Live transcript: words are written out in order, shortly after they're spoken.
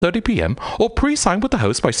30 p.m. or pre-sign with the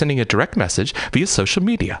host by sending a direct message via social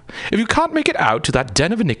media. If you can't make it out to that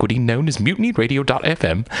den of iniquity known as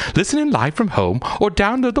MutinyRadio.fm, listen in live from home or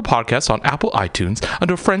download the podcast on Apple iTunes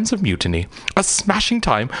under Friends of Mutiny. A smashing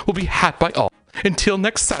time will be had by all. Until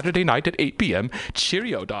next Saturday night at 8 p.m.,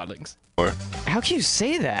 cheerio, darlings. How can you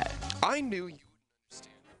say that? I knew you.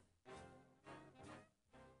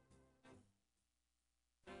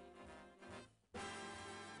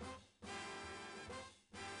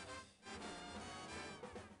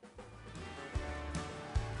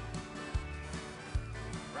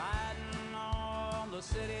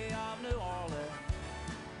 City of New Orleans,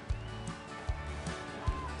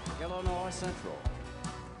 Illinois Central,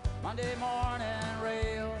 Monday morning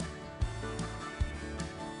rail,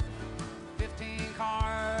 15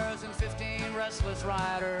 cars and 15 restless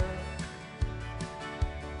riders,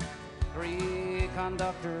 3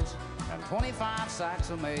 conductors and 25 sacks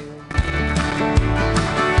of mail.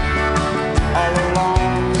 All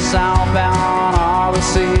along southbound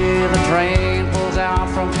Odyssey, the train pulls out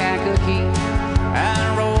from Kankakee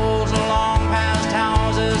and rolls along past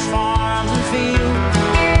houses, farms, and fields,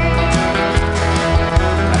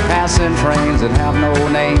 and passing trains that have no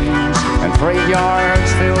names, and freight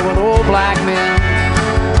yards filled with old black men,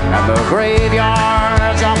 and the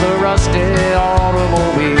graveyards of the rusty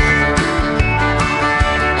automobile.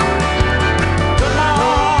 Good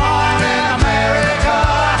morning, America,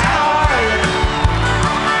 how are you?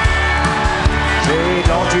 Say,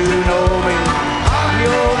 don't you know me? I'm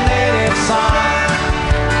your native son.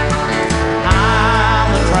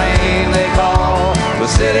 The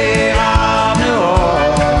city of New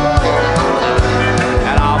Orleans,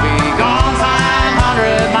 and I'll be gone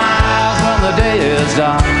 500 miles when the day is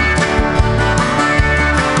done.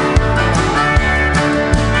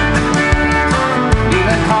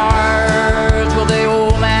 Leaving cards with the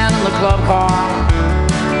old man in the club car.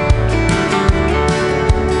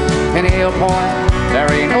 Penny point, there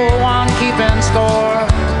ain't no one keeping score.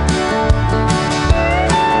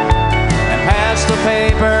 And pass the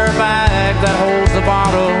paper bag that holds the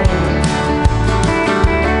bottle.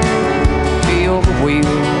 Feel the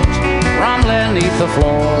wheels rumbling neath the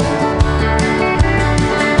floor,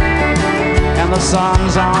 and the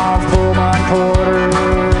sons of Pullman porters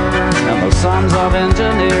and the sons of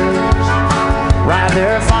engineers ride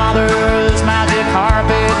their father's magic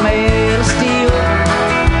carpet made of steel,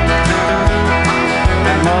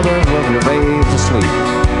 and mothers love their babes to sleep,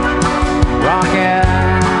 rocking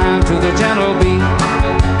to the gentle beat,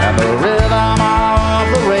 and the rhythm of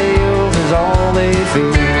the rails is all they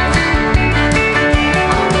feel.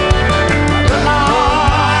 Good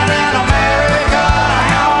morning, America,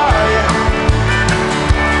 how are you?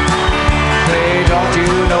 Say, don't you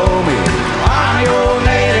know me? I'm your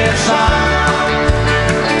native son.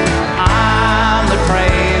 I'm the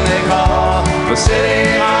train they call the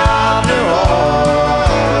city of New Orleans,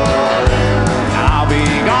 and I'll be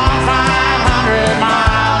gone 500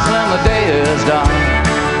 miles when the day is done.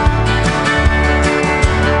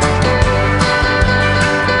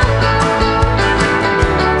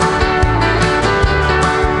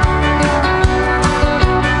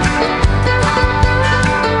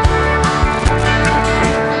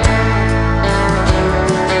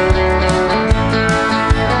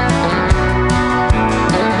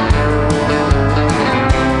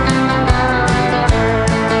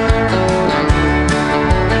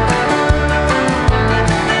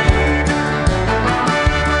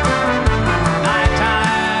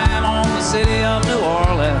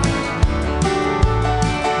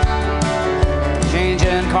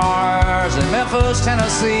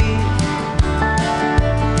 Tennessee,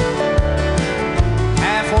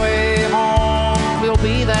 halfway home, we'll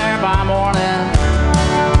be there by morning.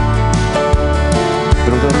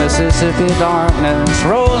 Through the Mississippi darkness,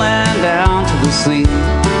 rolling down to the sea.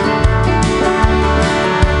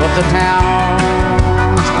 But the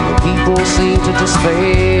towns and the people seem to just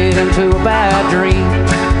fade into a bad dream,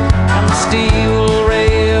 and the steel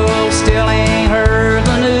rail still ain't heard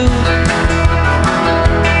the news.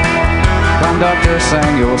 Conductor,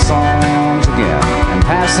 sing your songs again, and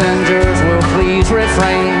passengers will please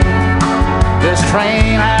refrain. This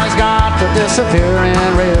train has got to disappear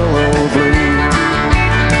in railroad blues.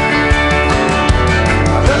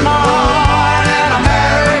 Good morning,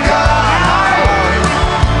 America, how are you?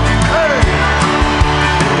 Hey.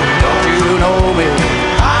 Don't you know me?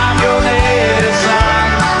 I'm your native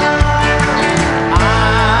son.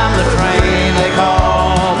 I'm the train they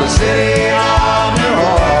call the city of New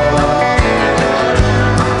Orleans,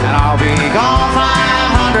 and I'll be gone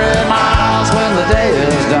 500 miles when the day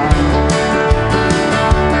is done.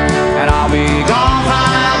 And I'll be gone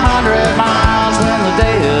 500 miles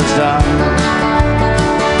is done.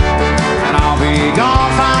 And I'll be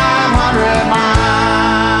gone 500 miles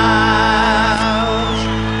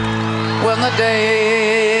when the day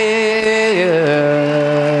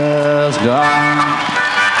is done.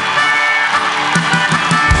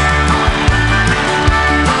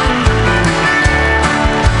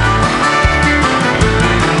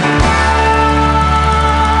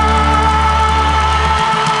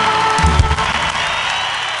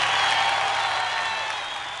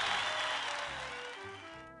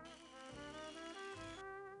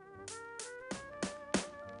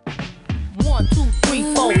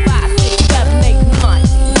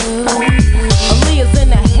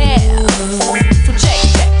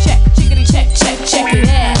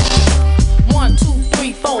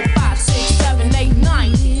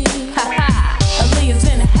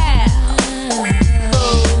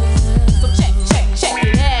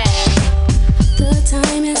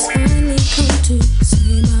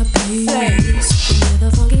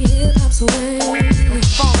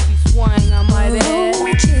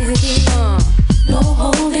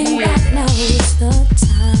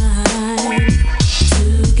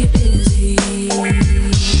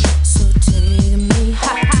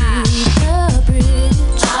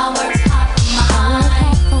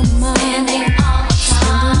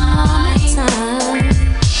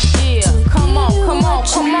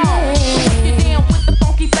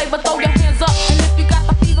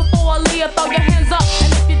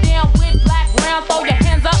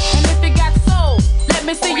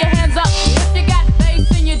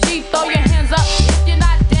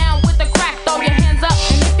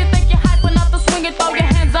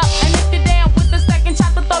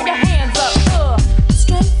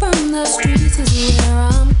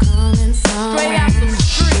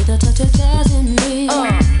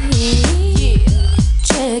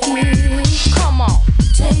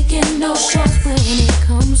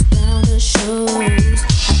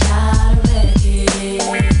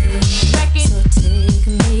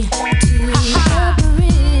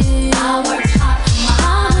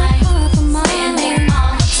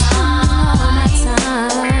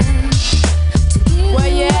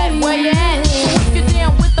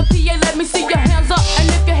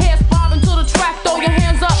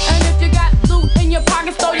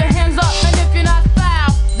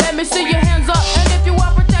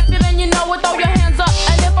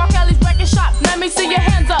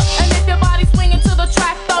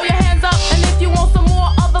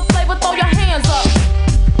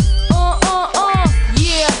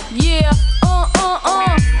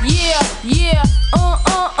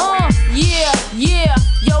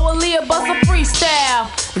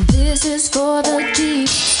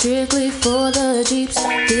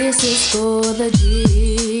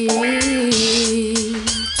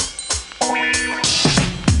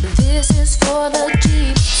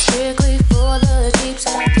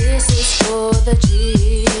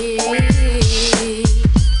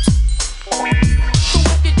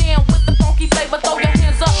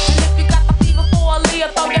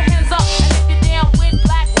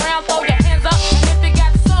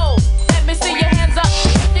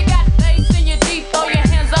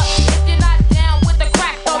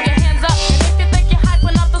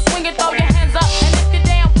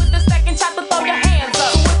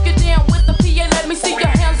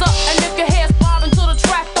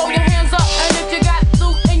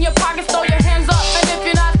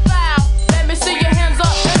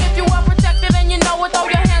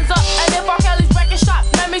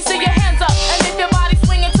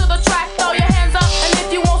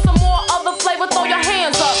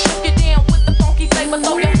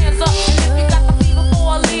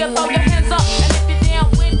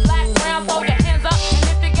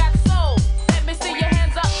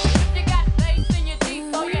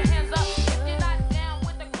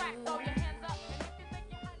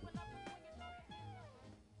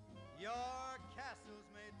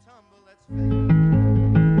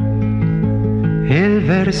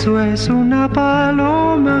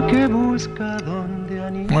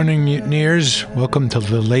 Morning, mutineers. Welcome to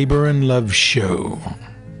the Labor and Love Show.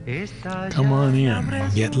 Come on in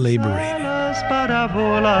and get laborated.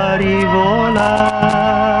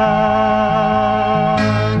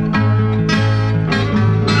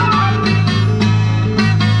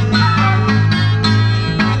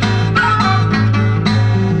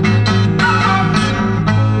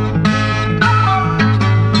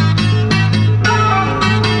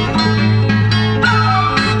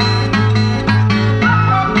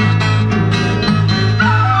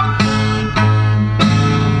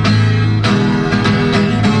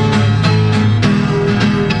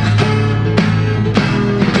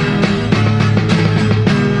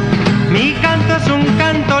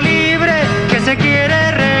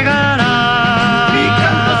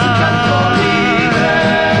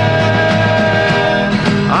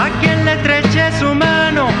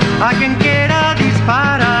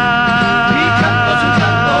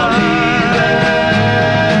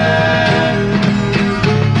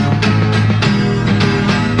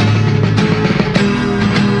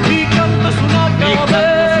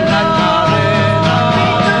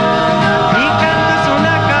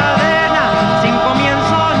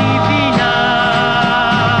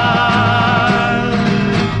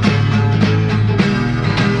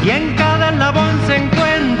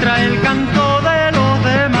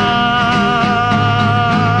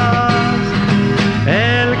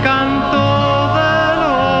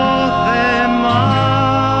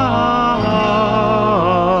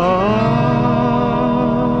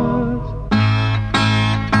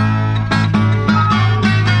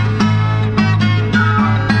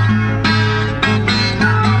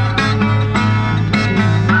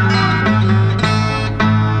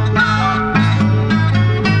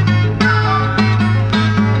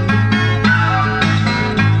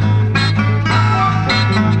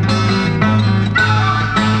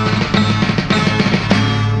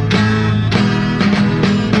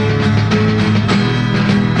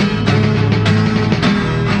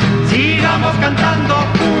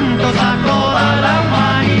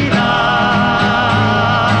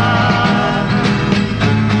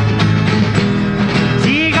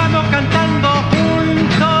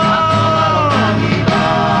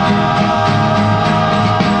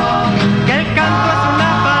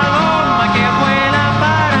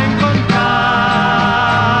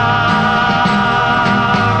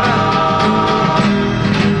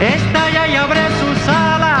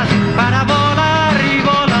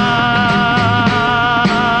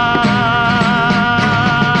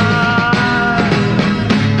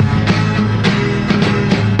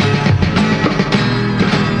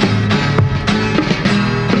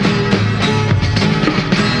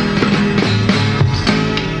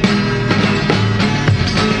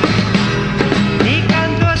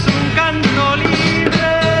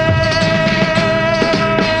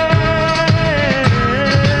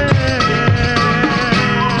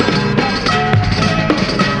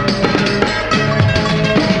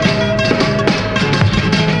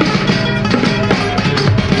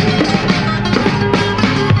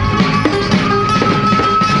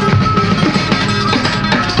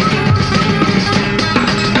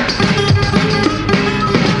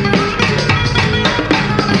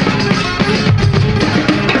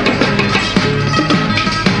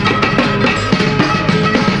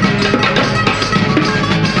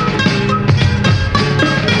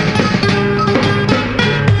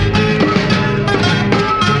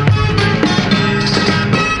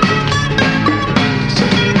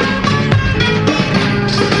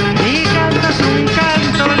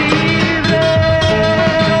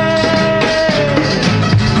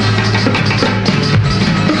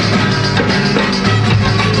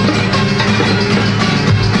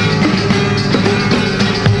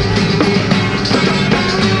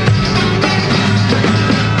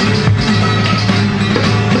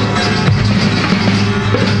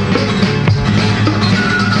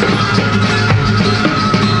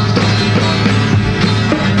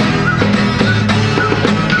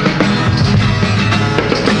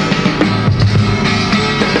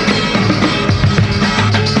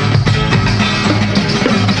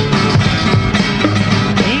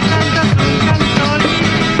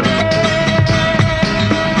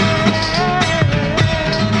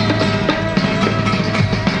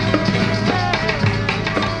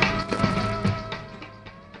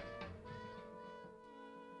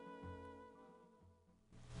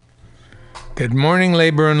 Good morning,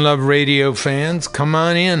 Labor and Love Radio fans. Come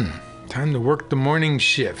on in. Time to work the morning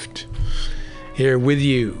shift. Here with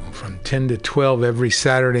you from 10 to 12 every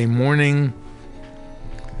Saturday morning.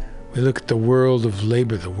 We look at the world of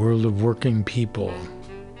labor, the world of working people,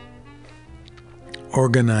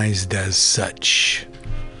 organized as such.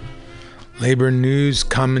 Labor news,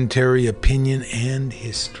 commentary, opinion, and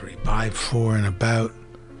history by, for, and about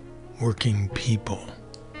working people.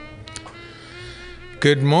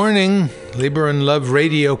 Good morning, Labor and Love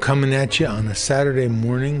Radio coming at you on a Saturday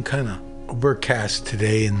morning, kind of overcast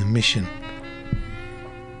today in the Mission.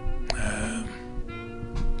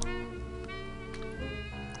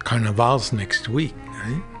 Carnival's next week,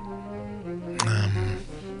 right?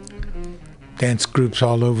 Dance groups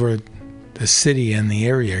all over the city and the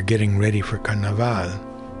area are getting ready for Carnival.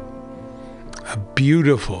 A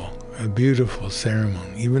beautiful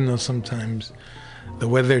ceremony, even though sometimes the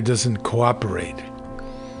weather doesn't cooperate.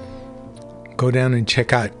 Go down and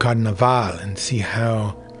check out Carnival and see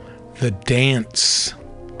how the dance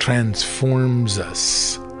transforms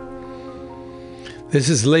us. This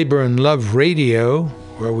is Labor and Love Radio,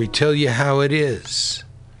 where we tell you how it is.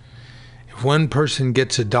 If one person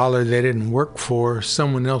gets $1 they didn't work for,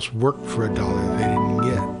 someone else worked for $1 they didn't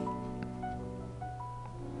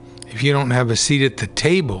get. If you don't have a seat at the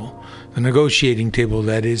table, the negotiating table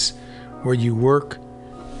that is, where you work,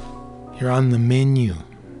 you're on the menu.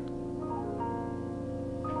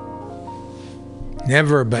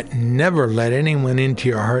 Never, but never let anyone into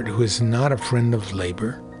your heart who is not a friend of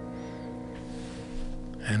labor.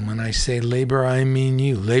 And when I say labor, I mean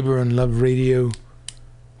you. Labor and Love Radio,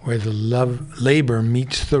 where the labor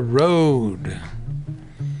meets the road.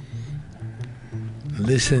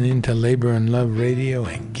 Listen into Labor and Love Radio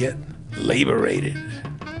and get laborated.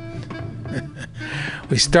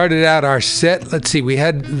 We started out our set. Let's see, we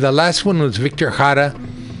had the last one was Victor Jara,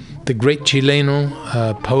 the great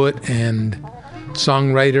Chileno poet and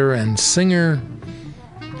songwriter and singer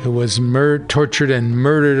who was tortured and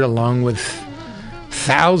murdered along with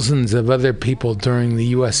thousands of other people during the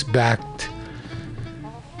U.S.-backed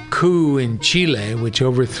coup in Chile, which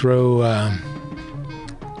overthrew a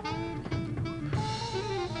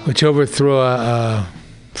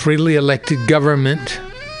freely elected government.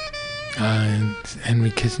 And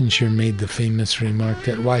Henry Kissinger made the famous remark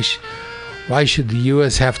that why should the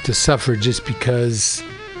U.S. have to suffer just because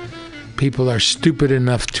people are stupid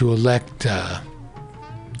enough to elect a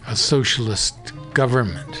socialist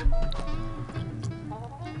government.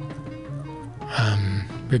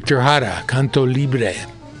 Victor Jara, Canto Libre.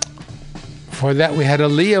 Before that, we had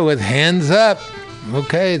Aaliyah with Hands Up.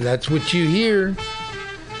 Okay, that's what you hear.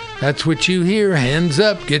 That's what you hear. Hands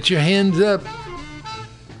up. Get your hands up.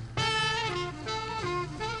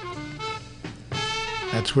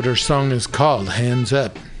 That's what her song is called, Hands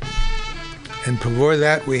Up. And before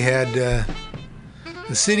that, we had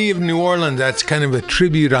the city of New Orleans. That's kind of a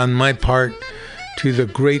tribute on my part to the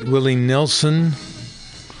great Willie Nelson,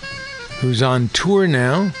 who's on tour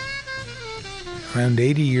now, around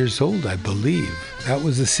 80 years old, I believe. That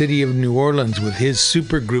was the city of New Orleans with his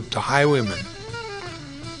supergroup, the Highwaymen.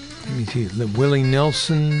 Let me see, Willie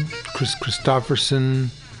Nelson, Chris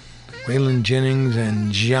Christopherson, Waylon Jennings,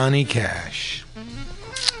 and Johnny Cash.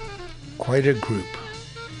 Quite a group.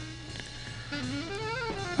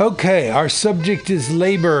 Okay, our subject is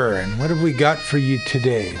labor, and what have we got for you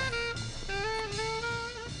today?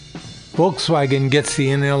 Volkswagen gets the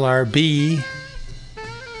NLRB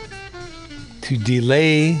to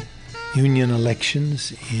delay union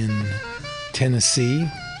elections in Tennessee.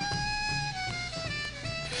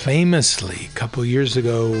 Famously, a couple years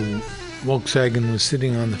ago, Volkswagen was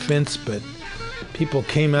sitting on the fence, but people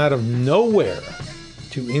came out of nowhere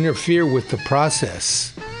to interfere with the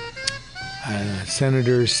process.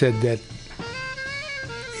 Senators said that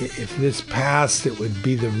if this passed, it would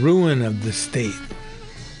be the ruin of the state.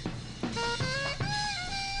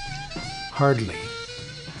 Hardly.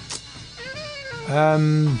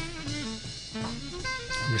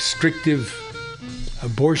 Restrictive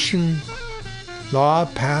abortion law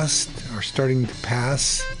passed, or starting to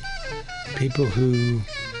pass. People who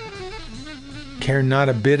care not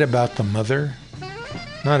a bit about the mother,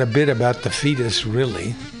 not a bit about the fetus,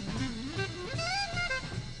 really.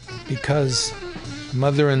 Because the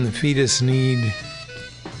mother and the fetus need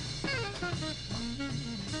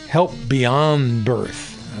help beyond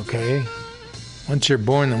birth, okay? Once you're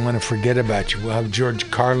born, they want to forget about you. We'll have George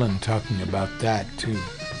Carlin talking about that, too.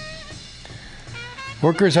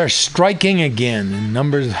 Workers are striking again in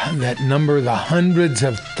numbers that number the hundreds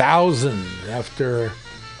of thousands after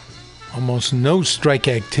almost no strike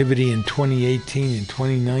activity in 2018 and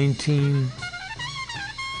 2019.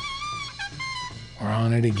 We're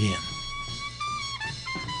on it again.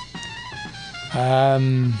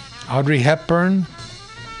 Audrey Hepburn,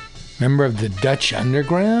 member of the Dutch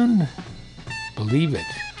Underground? Believe it.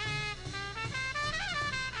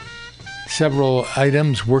 Several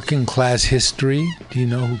items, working class history. Do you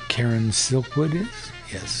know who Karen Silkwood is?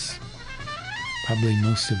 Yes. Probably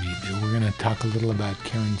most of you do. We're going to talk a little about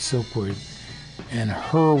Karen Silkwood and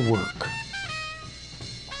her work.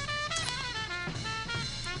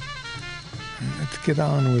 Let's get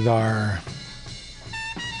on with our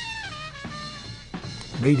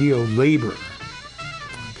Radio Labor.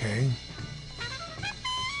 Okay.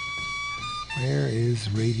 Where is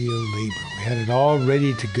Radio Labor? We had it all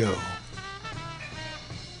ready to go.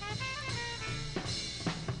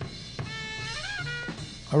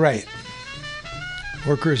 All right.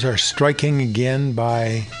 Workers are striking again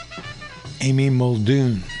by Amy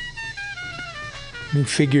Muldoon. New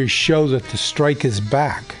figures show that the strike is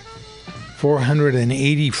back.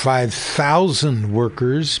 485,000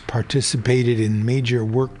 workers participated in major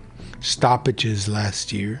work stoppages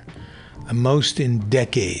last year, the most in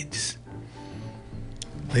decades.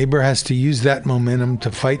 Labor has to use that momentum to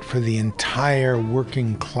fight for the entire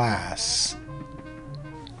working class.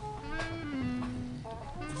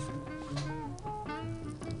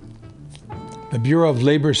 The Bureau of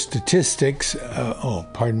Labor Statistics, this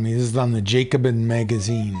is on the Jacobin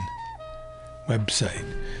magazine website.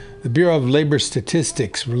 The Bureau of Labor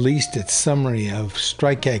Statistics released its summary of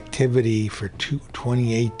strike activity for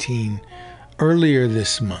 2018 earlier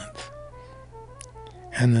this month.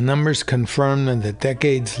 And the numbers confirm that the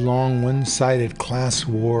decades-long one-sided class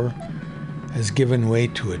war has given way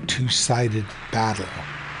to a two-sided battle.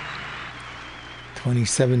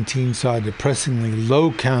 2017 saw a depressingly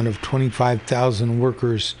low count of 25,000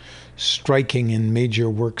 workers striking in major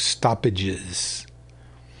work stoppages.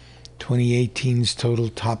 2018's total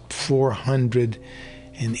topped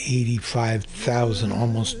 485,000,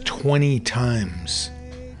 almost 20 times.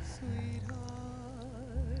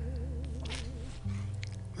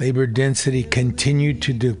 Labor density continued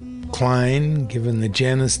to decline given the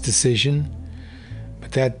Janus decision,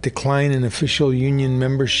 but that decline in official union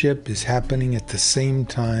membership is happening at the same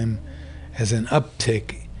time as an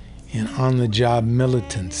uptick in on-the-job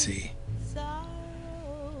militancy.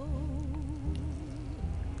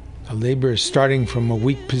 Labor is starting from a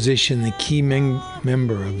weak position. The key measure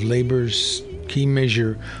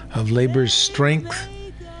of labor's strength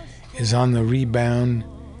is on the rebound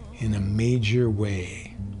in a major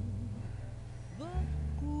way.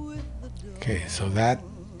 Okay, so that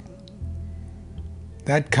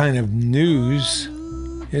kind of news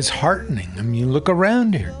is heartening. I mean, you look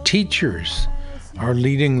around here. Teachers are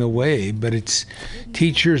leading the way, but it's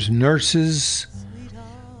teachers, nurses,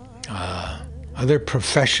 other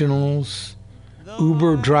professionals,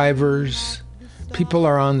 Uber drivers. People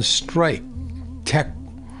are on strike.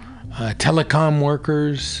 Telecom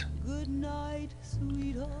workers.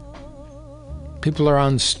 People are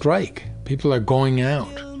on strike. People are going out.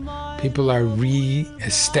 People are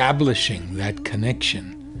re-establishing that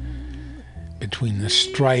connection between the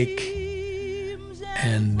strike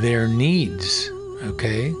and their needs.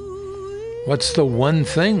 Okay? What's the one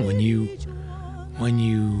thing when you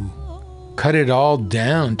cut it all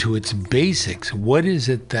down to its basics? What is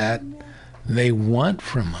it that they want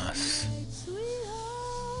from us?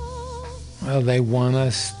 Well, they want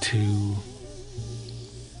us to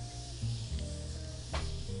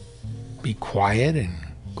be quiet and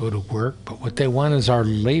go to work, but what they want is our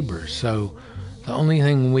labor. So the only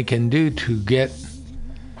thing we can do to get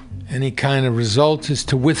any kind of results is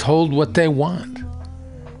to withhold what they want.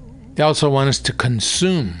 They also want us to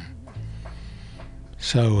consume.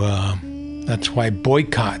 So that's why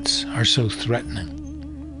boycotts are so threatening.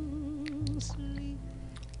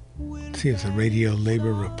 Let's see if the Radio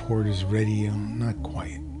Labor Report is ready. Not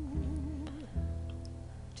quite.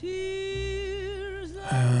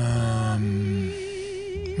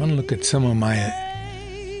 I want to look at some of my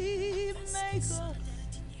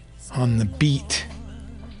on the beat.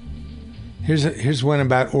 Here's one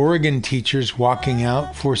about Oregon teachers walking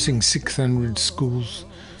out, forcing 600 schools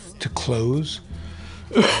to close.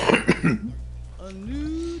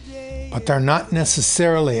 But they're not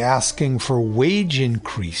necessarily asking for wage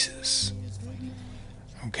increases.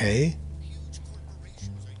 Okay?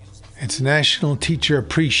 It's National Teacher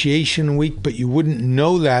Appreciation Week, but you wouldn't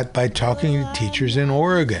know that by talking to teachers in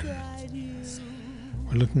Oregon.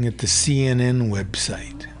 We're looking at the CNN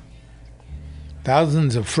website.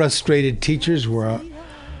 Thousands of frustrated teachers were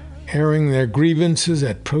airing their grievances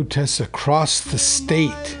at protests across the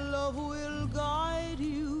state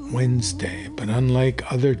Wednesday, but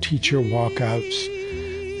unlike other teacher walkouts,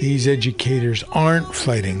 These educators aren't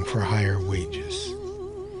fighting for higher wages.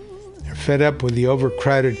 They're fed up with the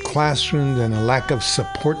overcrowded classrooms and a lack of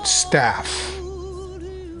support staff.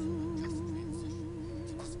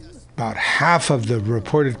 About half of the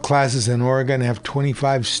reported classes in Oregon have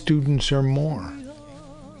 25 students or more.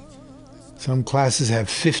 Some classes have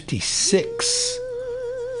 56.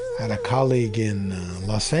 I had a colleague in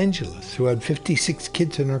Los Angeles who had 56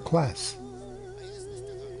 kids in her class.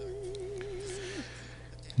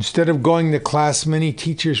 Instead of going to class, many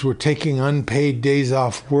teachers were taking unpaid days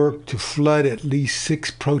off work to flood at least 6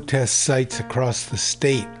 protest sites across the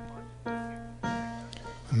state.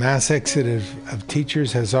 The mass exodus of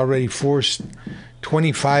teachers has already forced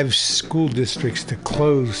 25 school districts to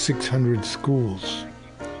close 600 schools.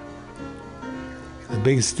 The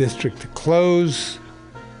biggest district to close,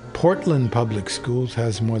 Portland Public Schools,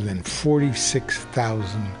 has more than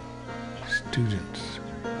 46,000 students.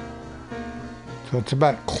 So it's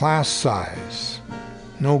about class size,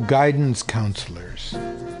 no guidance counselors,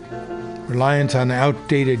 reliance on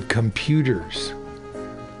outdated computers.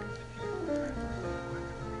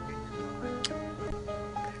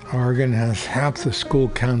 Oregon has half the school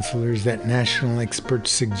counselors that national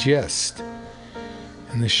experts suggest.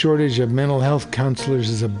 And the shortage of mental health counselors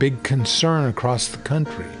is a big concern across the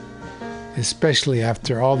country, especially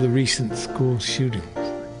after all the recent school shootings.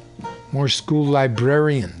 More school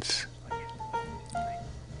librarians.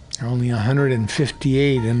 There are only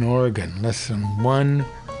 158 in Oregon, less than 1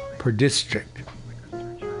 per district.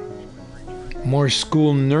 More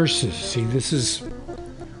school nurses. See, this is,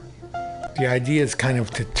 the idea is kind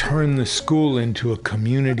of to turn the school into a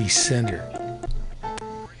community center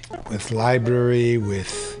with library,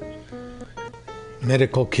 with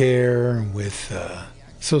medical care, with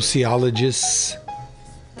sociologists,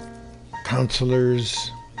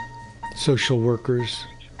 counselors, social workers.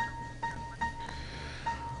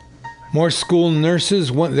 More school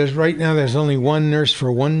nurses. There's only 1 nurse for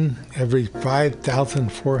every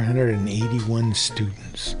 5,481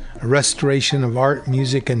 students. A restoration of art,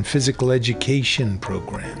 music, and physical education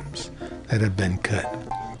programs that have been cut.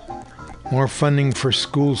 More funding for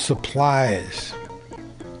school supplies.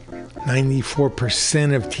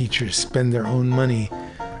 94% of teachers spend their own money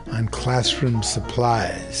on classroom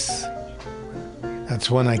supplies.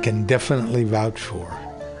 That's one I can definitely vouch for.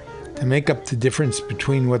 To make up the difference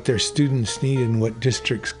between what their students need and what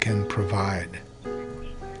districts can provide.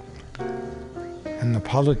 And the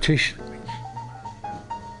politicians.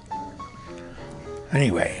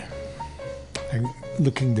 Anyway, they're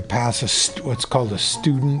looking to pass what's called a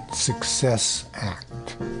Student Success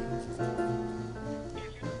Act.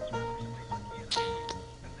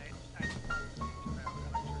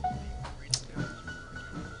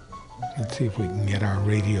 Let's see if we can get our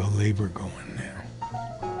radio labor going now.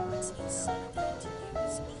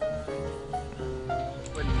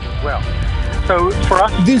 Well, so for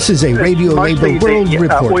us, this is a Radio Labor World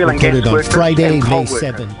Report oil and recorded gas on Friday, and May coal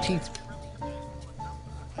 17th.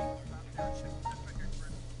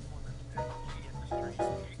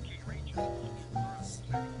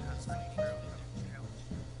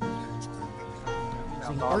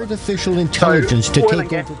 Artificial intelligence to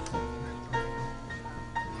take over.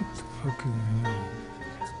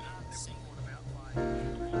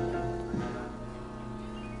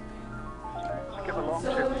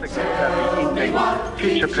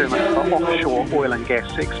 Future permits for offshore oil and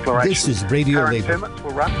gas exploration. This is Radio Current Labor. permits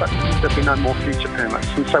will run, but there'll be no more future permits.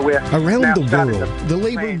 And so we're Around now the starting world, to the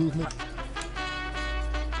labor plan. movement.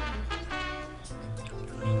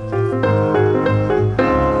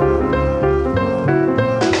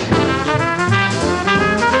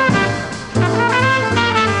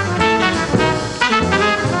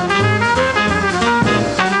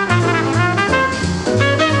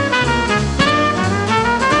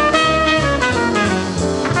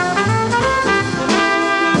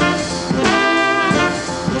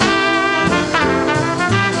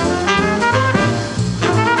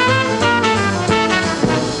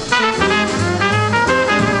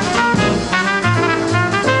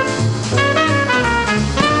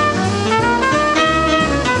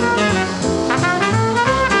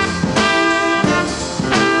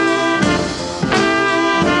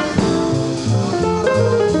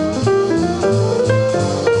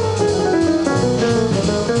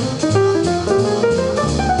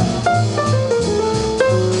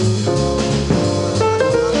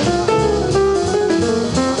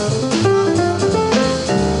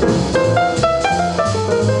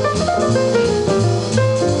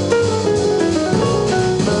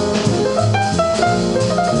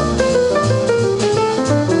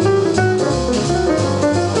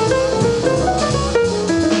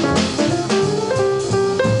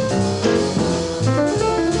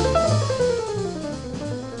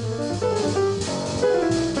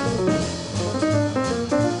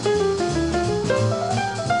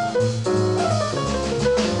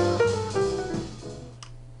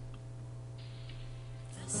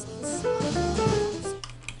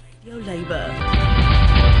 Labour.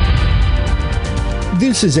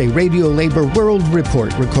 This is a Radio Labour World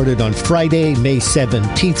Report recorded on Friday, May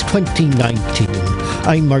 17th, 2019.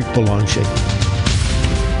 I'm Mark Boulanger.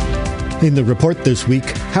 In the report this week,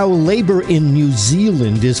 how Labour in New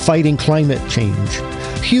Zealand is fighting climate change.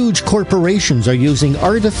 Huge corporations are using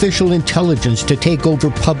artificial intelligence to take over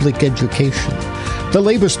public education. The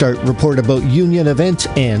Labour Start report about union events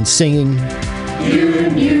and singing. You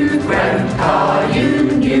knew Grandpa,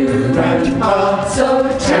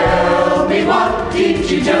 so tell me what did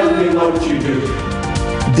you do?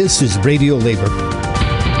 This is Radio Labour.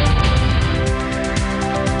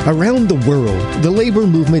 Around the world, the labour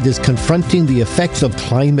movement is confronting the effects of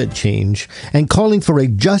climate change and calling for a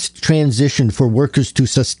just transition for workers to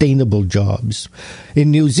sustainable jobs. In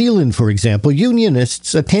New Zealand, for example,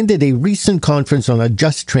 unionists attended a recent conference on a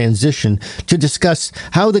just transition to discuss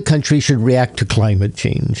how the country should react to climate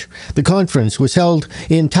change. The conference was held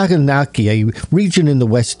in Taranaki, a region in the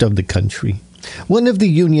west of the country. One of the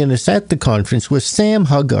unionists at the conference was Sam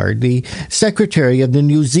Huggard, the secretary of the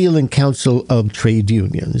New Zealand Council of Trade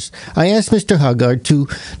Unions. I asked Mr. Huggard to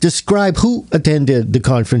describe who attended the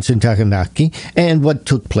conference in Taranaki and what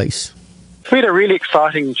took place. We had a really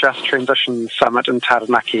exciting Just Transition Summit in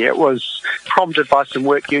Taranaki. It was prompted by some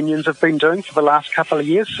work unions have been doing for the last couple of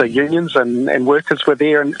years. So unions and workers were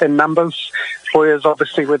there in numbers. Employers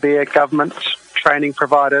obviously were there, government, training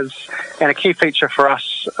providers, and a key feature for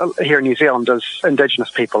us here in New Zealand is Indigenous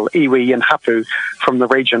people, iwi and hapu from the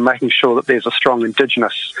region, making sure that there's a strong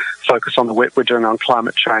Indigenous focus on the work we're doing on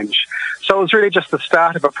climate change. So it was really just the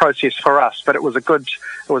start of a process for us, but it was a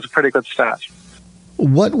pretty good start.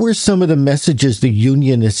 What were some of the messages the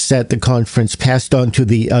unionists at the conference passed on to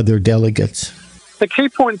the other delegates? The key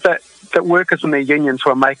point that workers and their unions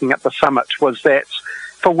were making at the summit was that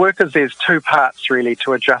for workers, there's two parts really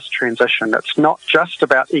to a just transition. It's not just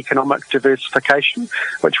about economic diversification,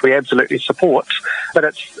 which we absolutely support, but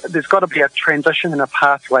there's got to be a transition and a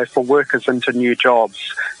pathway for workers into new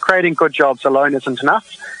jobs. Creating good jobs alone isn't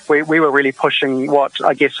enough. We were really pushing what,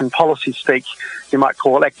 I guess in policy speak, you might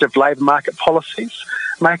call active labour market policies,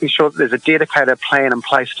 making sure that there's a dedicated plan in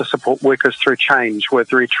place to support workers through change with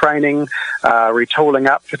retraining, retooling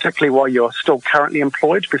up, particularly while you're still currently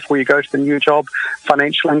employed before you go to the new job,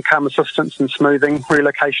 financial income assistance and smoothing,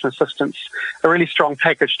 relocation assistance, a really strong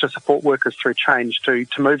package to support workers through change to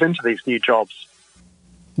move into these new jobs.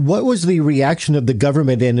 What was the reaction of the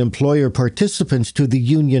government and employer participants to the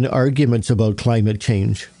union arguments about climate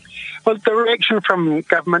change? Well, the reaction from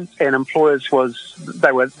government and employers was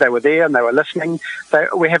they were there and they were listening.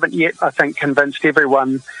 We haven't yet, I think, convinced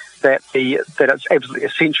everyone that it's absolutely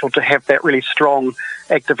essential to have that really strong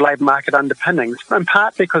active labour market underpinnings, in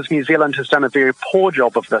part because New Zealand has done a very poor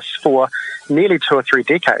job of this for nearly 2 or 3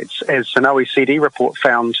 decades. As an OECD report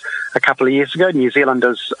found a couple of years ago, New Zealand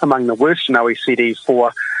is among the worst in OECD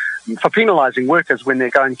for penalising workers when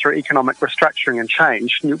they're going through economic restructuring and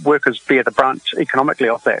change. Workers bear the brunt economically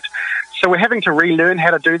of that. So we're having to relearn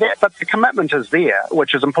how to do that, but the commitment is there,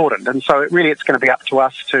 which is important. And so it's going to be up to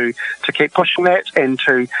us to keep pushing that and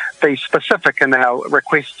to be specific in our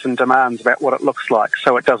requests and demands about what it looks like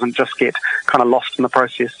so it doesn't just get kind of lost in the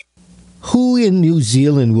process. Who in New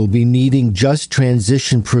Zealand will be needing just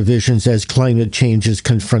transition provisions as climate change is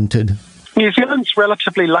confronted? New Zealand's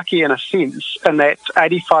relatively lucky in a sense in that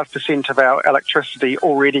 85% of our electricity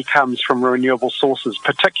already comes from renewable sources,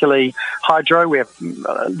 particularly hydro. We have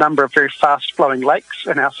a number of very fast-flowing lakes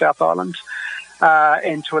in our South Island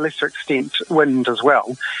and to a lesser extent wind as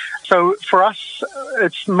well. So for us,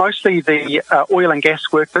 it's mostly the oil and gas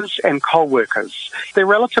workers and coal workers. They're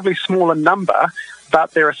relatively small in number,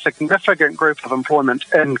 but they're a significant group of employment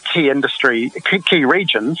in key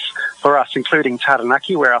regions for us, including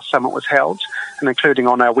Taranaki, where our summit was held, and including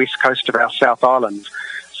on our west coast of our South Island.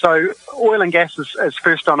 So oil and gas is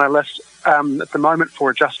first on our list at the moment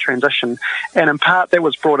for a just transition, and in part that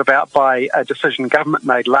was brought about by a decision government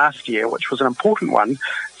made last year, which was an important one,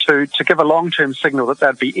 to give a long-term signal that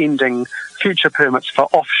they'd be ending future permits for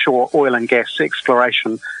offshore oil and gas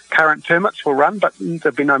exploration. Current permits will run, but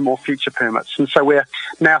there'll be no more future permits. And so we're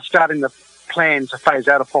now starting the plan to phase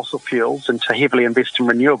out of fossil fuels and to heavily invest in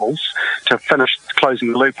renewables to finish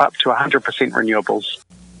closing the loop up to 100% renewables.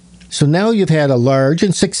 So now you've had a large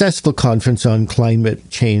and successful conference on climate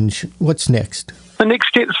change. What's next? The next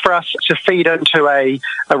step is for us to feed into a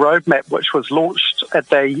roadmap which was launched at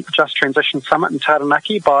the Just Transition Summit in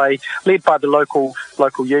Taranaki led by the local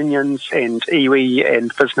unions and iwi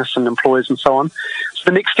and business and employers and so on. So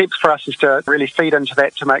The next steps for us is to really feed into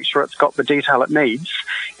that to make sure it's got the detail it needs,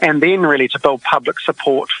 and then really to build public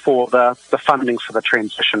support for the funding for the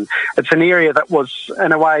transition. It's an area that was,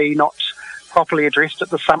 in a way, not properly addressed at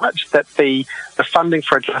the summit, that the funding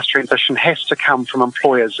for a just transition has to come from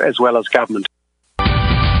employers as well as government.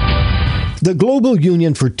 The Global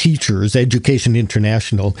Union for Teachers, Education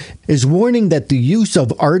International, is warning that the use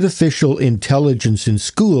of artificial intelligence in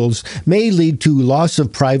schools may lead to loss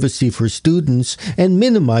of privacy for students and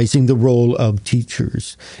minimizing the role of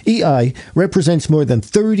teachers. EI represents more than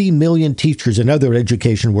 30 million teachers and other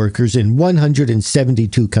education workers in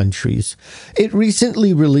 172 countries. It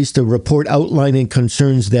recently released a report outlining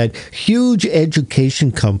concerns that huge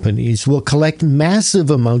education companies will collect massive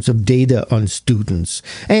amounts of data on students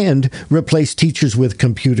and replace teachers with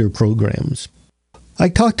computer programs. I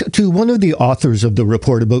talked to one of the authors of the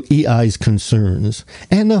report about EI's concerns.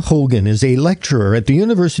 Anna Hogan is a lecturer at the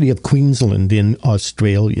University of Queensland in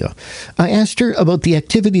Australia. I asked her about the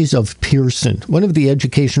activities of Pearson, one of the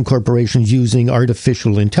education corporations using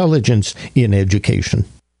artificial intelligence in education.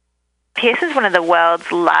 Pearson is one of the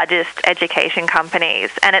world's largest education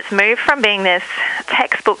companies, and it's moved from being this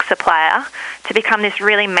textbook supplier to become this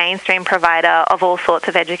really mainstream provider of all sorts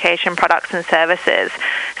of education products and services.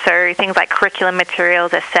 So things like curriculum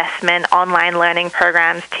materials, assessment, online learning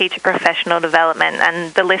programs, teacher professional development,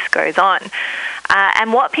 and the list goes on.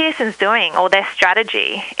 And what Pearson's doing, or their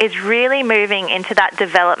strategy, is really moving into that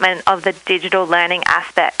development of the digital learning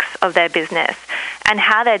aspects of their business. And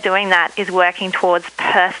how they're doing that is working towards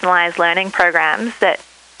personalised learning programs that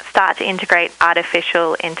start to integrate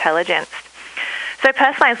artificial intelligence. So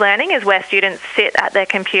personalised learning is where students sit at their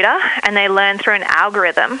computer and they learn through an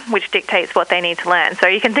algorithm which dictates what they need to learn. So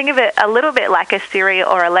you can think of it a little bit like a Siri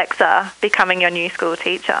or Alexa becoming your new school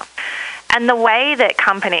teacher. And the way that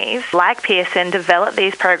companies like Pearson develop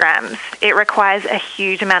these programs, it requires a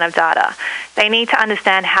huge amount of data. They need to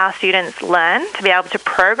understand how students learn to be able to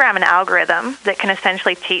program an algorithm that can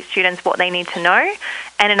essentially teach students what they need to know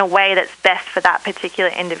and in a way that's best for that particular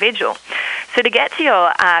individual. So to get to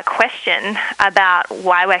your question about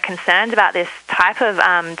why we're concerned about this type of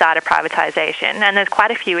data privatization, and there's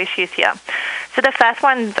quite a few issues here. So the first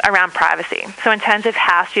one's around privacy. So in terms of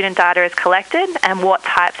how student data is collected and what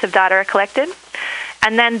types of data are collected.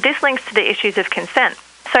 And then this links to the issues of consent.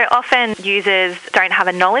 So often users don't have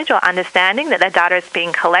a knowledge or understanding that their data is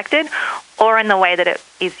being collected or in the way that it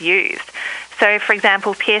is used. So, for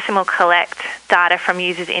example, Pearson will collect data from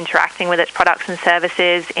users interacting with its products and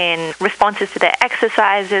services in responses to their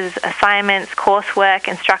exercises, assignments, coursework,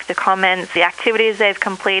 instructor comments, the activities they've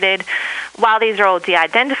completed. While these are all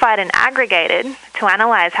de-identified and aggregated to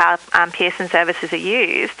analyse how Pearson services are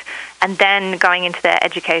used, and then going into their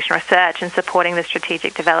education research and supporting the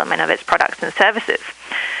strategic development of its products and services.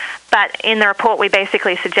 But in the report, we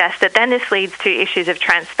basically suggest that then this leads to issues of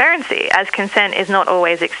transparency, as consent is not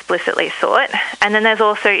always explicitly sought. And then there's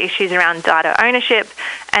also issues around data ownership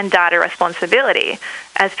and data responsibility.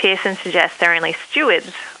 As Pearson suggests, they're only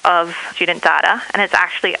stewards of student data, and it's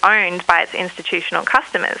actually owned by its institutional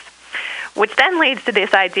customers, which then leads to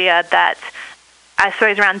this idea that, I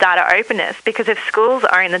suppose, around data openness, because if schools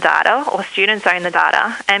own the data or students own the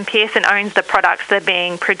data and Pearson owns the products that are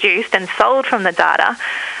being produced and sold from the data,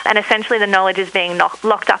 and essentially the knowledge is being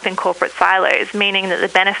locked up in corporate silos, meaning that the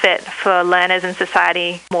benefit for learners and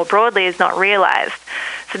society more broadly is not realised.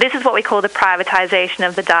 So this is what we call the privatisation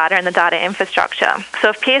of the data and the data infrastructure. So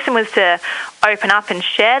if Pearson was to open up and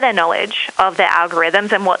share their knowledge of their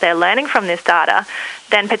algorithms and what they're learning from this data,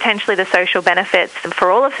 then potentially the social benefits for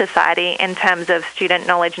all of society in terms of student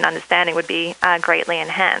knowledge and understanding would be greatly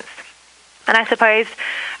enhanced. And I suppose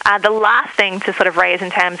the last thing to sort of raise in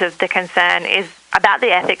terms of the concern is about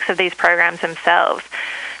the ethics of these programs themselves.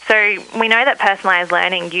 So we know that personalised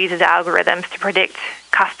learning uses algorithms to predict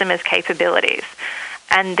customers' capabilities.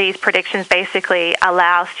 And these predictions basically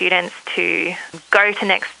allow students to go to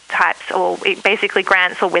next types, or it basically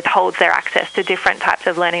grants or withholds their access to different types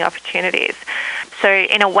of learning opportunities. So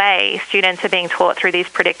in a way, students are being taught through these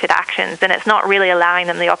predicted actions, and it's not really allowing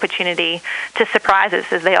them the opportunity to surprise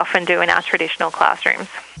us as they often do in our traditional classrooms.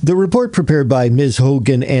 The report prepared by Ms.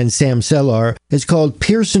 Hogan and Sam Sellar is called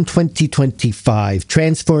Pearson 2025,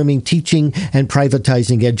 Transforming Teaching and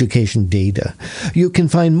Privatizing Education Data. You can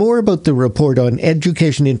find more about the report on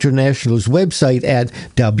Education International's website at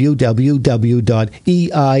www.ei-ie.org.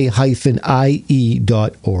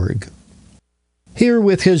 Here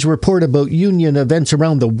with his report about union events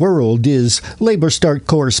around the world is Labour Start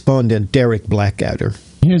correspondent Derek Blackadder.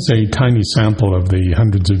 Here's a tiny sample of the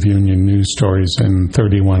hundreds of union news stories in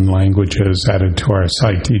 31 languages added to our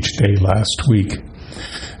site each day last week.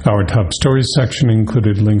 Our top stories section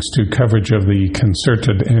included links to coverage of the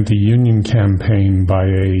concerted anti-union campaign by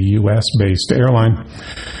a U.S.-based airline,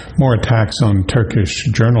 more attacks on Turkish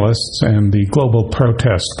journalists, and the global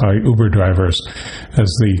protest by Uber drivers as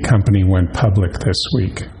the company went public this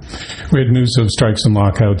week. We had news of strikes and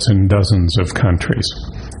lockouts in dozens of countries.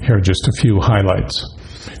 Here are just a few highlights.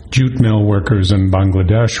 Jute mill workers in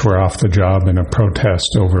Bangladesh were off the job in a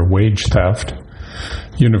protest over wage theft.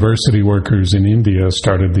 University workers in India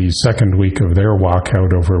started the second week of their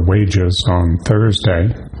walkout over wages on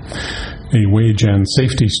Thursday. A wage and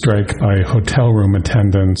safety strike by hotel room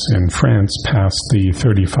attendants in France passed the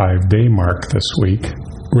 35-day mark this week.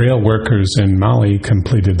 Rail workers in Mali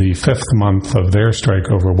completed the 5th month of their strike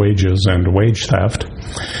over wages and wage theft,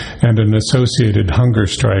 and an associated hunger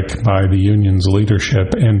strike by the union's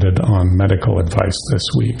leadership ended on medical advice this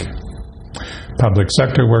week. Public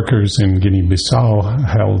sector workers in Guinea-Bissau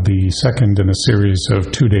held the second in a series of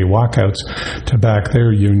 2-day walkouts to back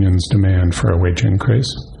their union's demand for a wage increase.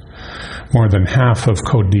 More than half of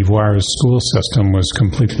Côte d'Ivoire's school system was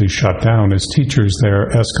completely shut down as teachers there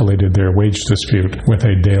escalated their wage dispute with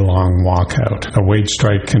a day-long walkout. A wage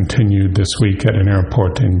strike continued this week at an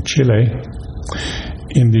airport in Chile.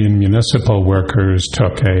 Indian municipal workers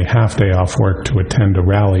took a half-day off work to attend a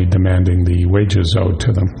rally demanding the wages owed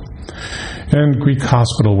to them. And Greek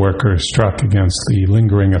hospital workers struck against the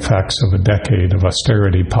lingering effects of a decade of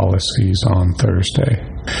austerity policies on Thursday.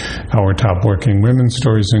 Our top working women's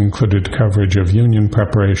stories included coverage of union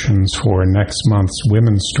preparations for next month's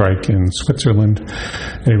women's strike in Switzerland,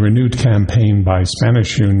 a renewed campaign by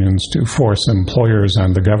Spanish unions to force employers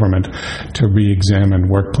and the government to re-examine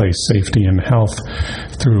workplace safety and health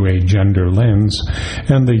through a gender lens,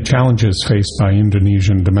 and the challenges faced by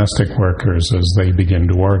Indonesian domestic workers as they begin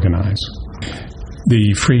to organize.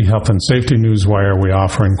 The free health and safety newswire we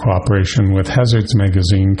offer in cooperation with Hazards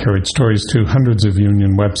magazine carried stories to hundreds of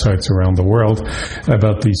union websites around the world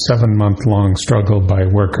about the 7-month-long struggle by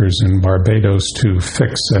workers in Barbados to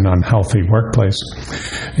fix an unhealthy workplace,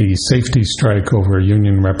 a safety strike over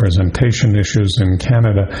union representation issues in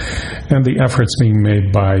Canada, and the efforts being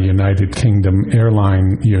made by United Kingdom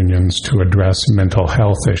airline unions to address mental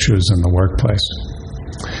health issues in the workplace.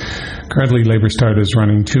 Currently, Labour Start is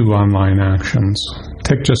running 2 online actions.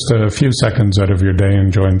 Take just a few seconds out of your day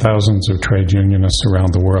and join thousands of trade unionists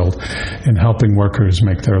around the world in helping workers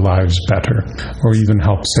make their lives better, or even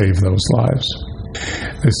help save those lives.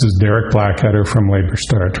 This is Derek Blackadder from Labour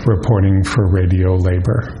Start, reporting for Radio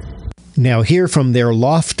Labour. Now here from their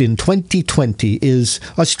loft in 2020 is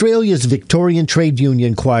Australia's Victorian Trade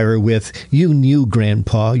Union Choir with You Knew,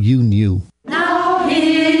 Grandpa, You Knew. Now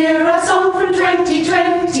hear a song from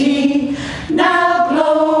 2020. Now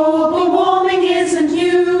global warming isn't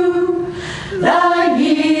new. The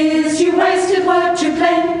years you wasted were too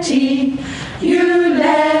plenty. You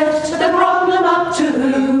left the problem up to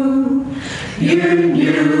who? You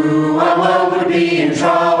knew our world would be in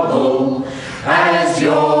trouble as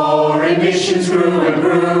your emissions grew and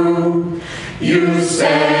grew. You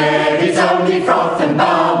said it's only froth and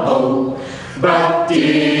bubble, but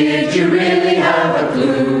did you really have a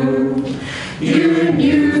clue? You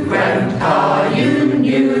knew, Grandpa, you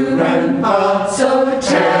knew, Grandpa. So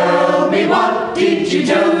tell me, what did you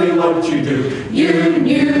do? What you do? You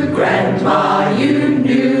knew, Grandma, you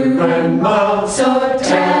knew, Grandma. So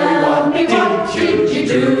tell me, what did you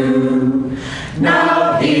do?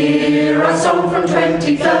 Now hear a song from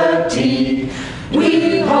 2030.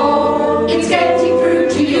 We hope it's getting through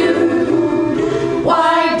to you.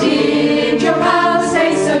 Why did your power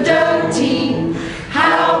stay so dirty?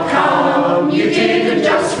 How come you didn't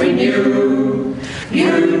just renew?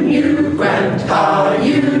 You knew, Grandpa,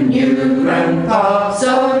 you knew, Grandpa.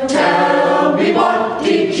 So tell me, what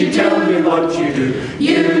did you do? Tell me what you do.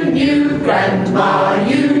 You knew, Grandma,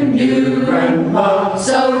 you knew, Grandma.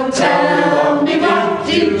 So tell me, what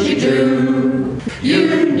did you do?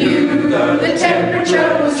 You knew the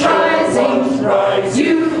temperature was rising.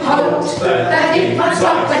 You hoped that it might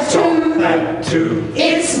stop at 2.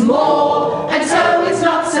 It's more, and so it's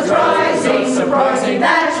not surprising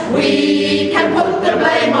that we can put the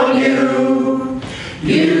blame on you.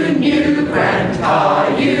 You knew,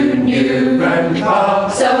 Grandpa, you knew, Grandpa.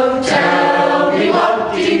 So tell me,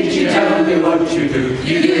 what did you do? Tell me what you do.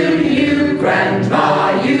 You knew,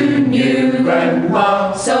 Grandma, you knew,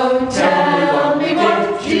 Grandma. So tell me,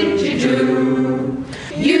 what did you do?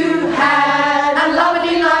 You had a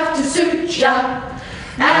lovely life to suit ya,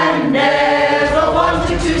 and never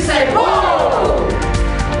wanted to say, whoa!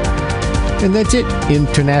 And that's it.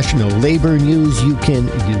 International labor news you can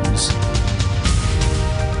use.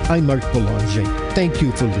 I'm Mark Boulanger. Thank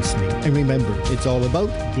you for listening. And remember, it's all about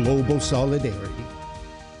global solidarity.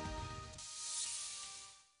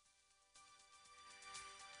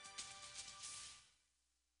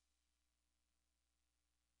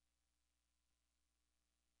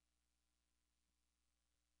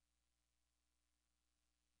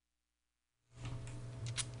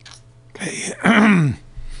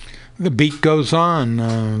 The beat goes on.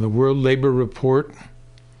 The World Labor Report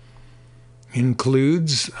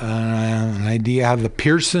includes an idea how the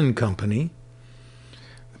Pearson Company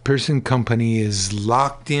is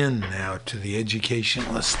locked in now to the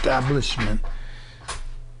educational establishment.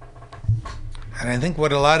 And I think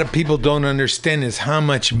what a lot of people don't understand is how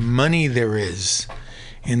much money there is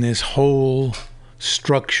in this whole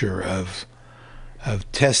structure of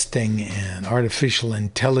testing and artificial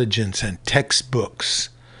intelligence and textbooks.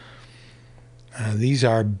 These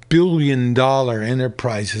are billion-dollar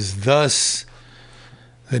enterprises, thus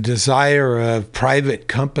the desire of private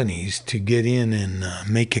companies to get in and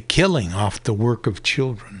make a killing off the work of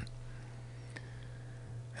children.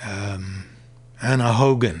 Anna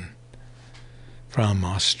Hogan from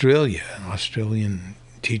Australia, an Australian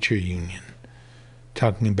teacher union,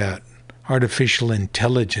 talking about artificial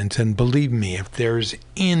intelligence. And believe me, if there is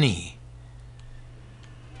any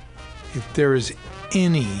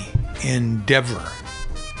endeavor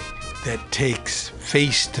that takes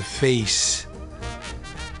face-to-face,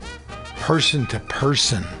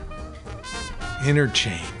 person-to-person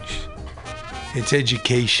interchange, it's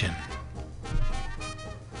education.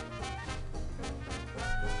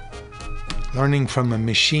 Learning from a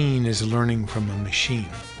machine is learning from a machine.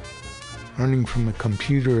 Learning from a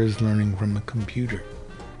computer is learning from a computer.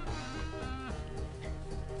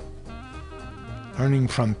 Learning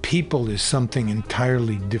from people is something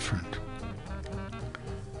entirely different.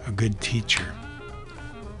 A good teacher.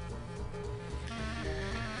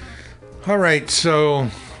 All right, so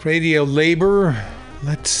Radio Labor,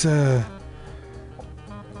 let's get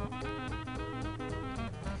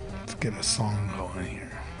a song going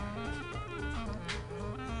here.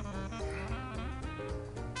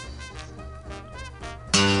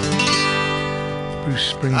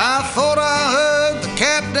 Bruce Springsteen. I thought I heard the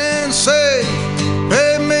captain say,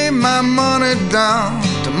 pay me my money down.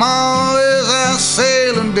 Tomorrow is our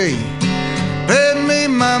sailing day. Pay me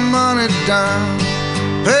my money down.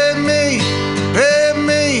 Pay me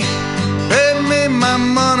my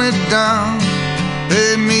money down.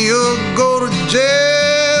 Pay me or go to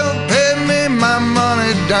jail. Pay me my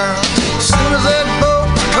money down. As soon as that boat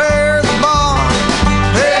clears the bar,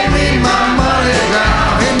 pay me my money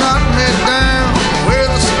down. He knocked me down with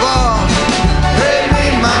a spar. Pay me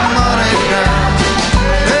my money down.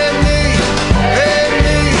 Pay me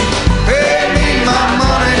my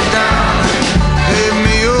money down. Pay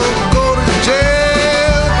me or go to jail.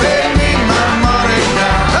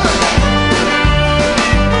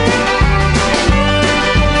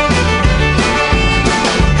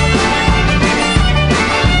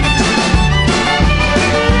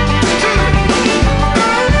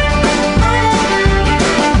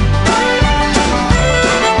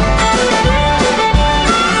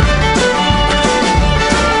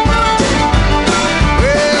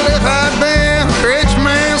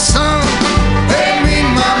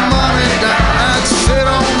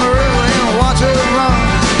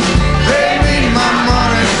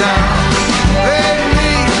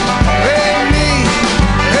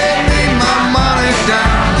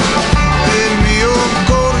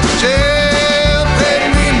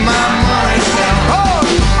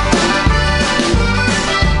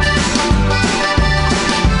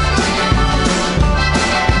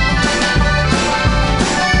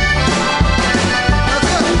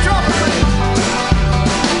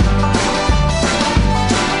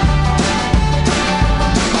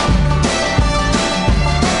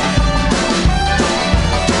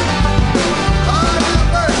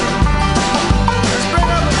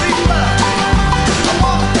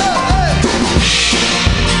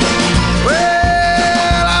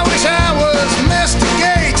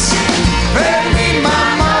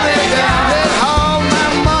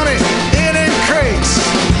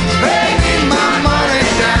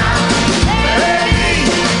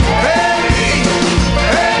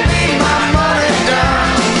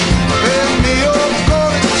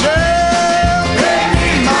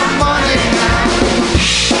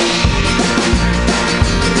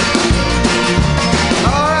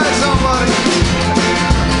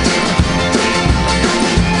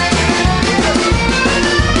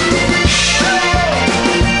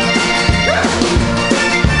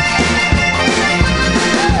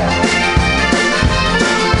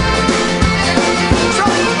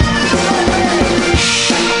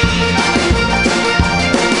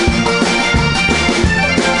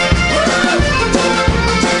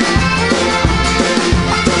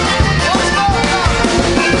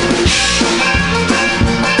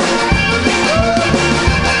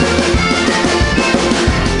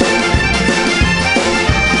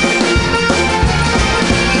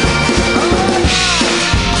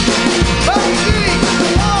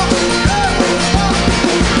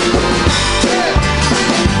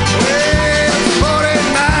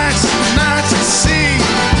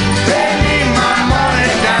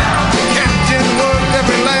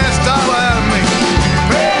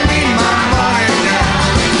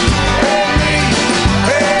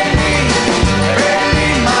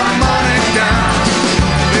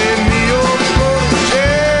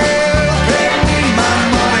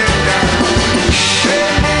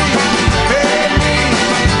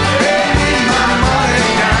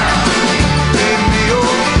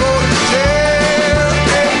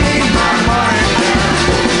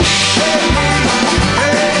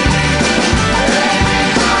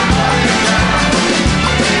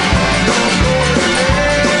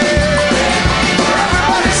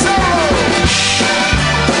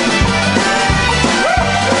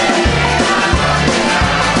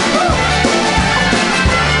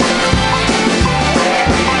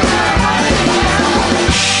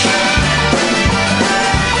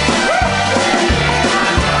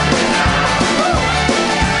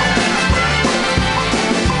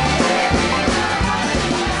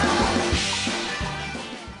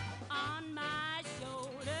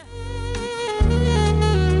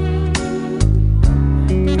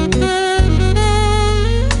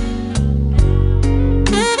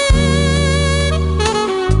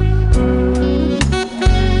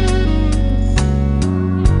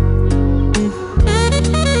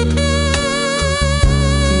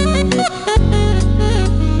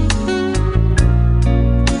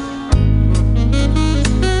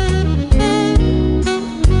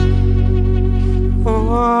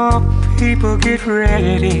 people get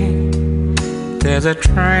ready. There's a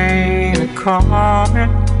train coming.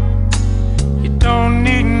 You don't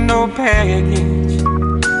need no baggage.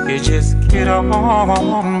 You just get on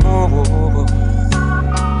board.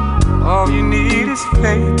 All you need is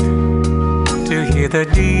faith to hear the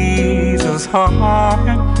diesels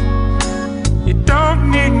humming. You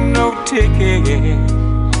don't need no ticket.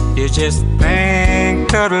 You just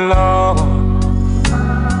thank the Lord.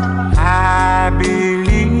 I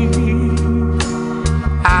believe,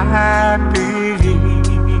 I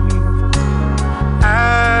believe,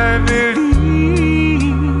 I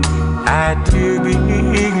believe, I do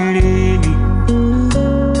believe.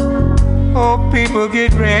 Oh, people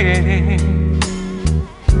get ready.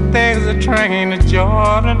 There's a train to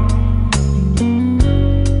Jordan,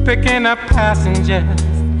 picking up passengers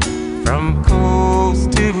from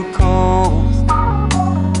coast to coast.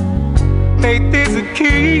 Faith is a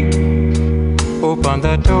key. Open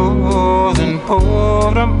the doors and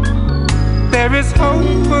pour them. There is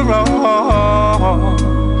hope for all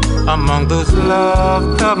among those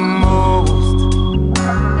loved the most.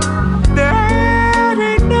 There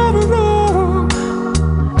ain't no room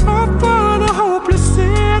for the hopeless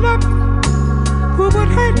sinner who would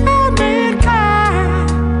hate all mankind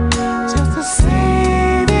just to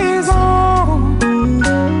save his own.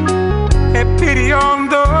 Have pity on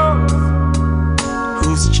those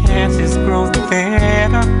whose chances grow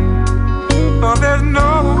thinner. For there's no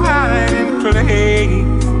hiding place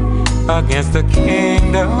against the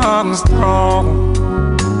kingdom's throne.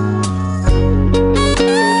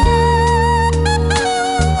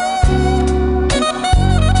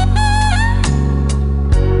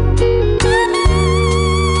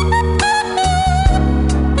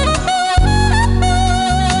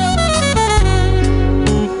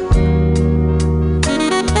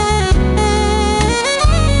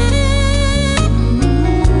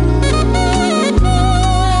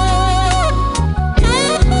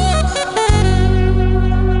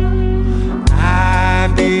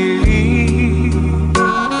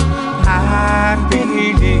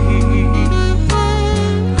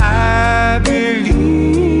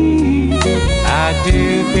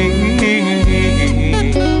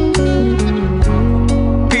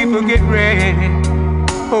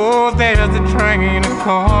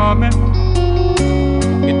 Coming.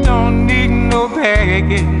 You don't need no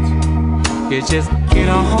baggage. You just get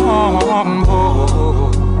on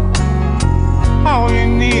board. All you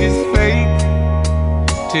need is faith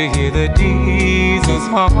to hear the diesels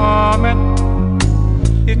humming.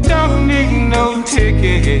 You don't need no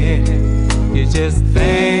ticket. You just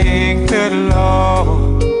thank the Lord.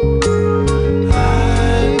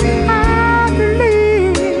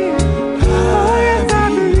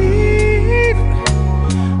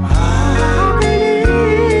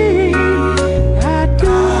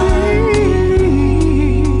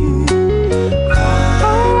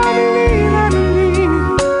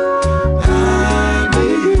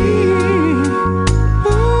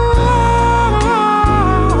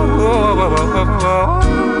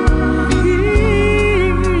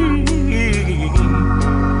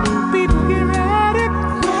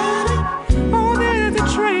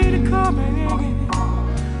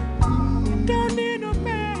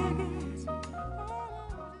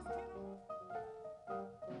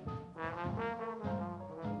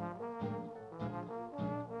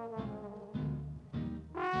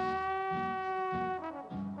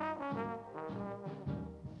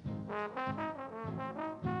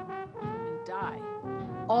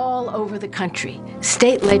 All over the country,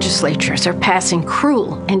 state legislatures are passing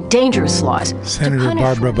cruel and dangerous laws Senator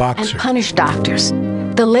Barbara Boxer. and punish doctors.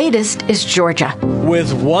 The latest is Georgia.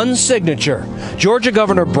 With one signature, Georgia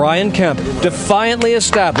Governor Brian Kemp defiantly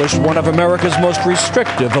established one of America's most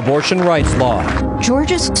restrictive abortion rights laws.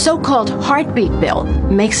 Georgia's so-called heartbeat bill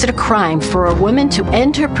makes it a crime for a woman to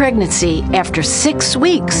end her pregnancy after 6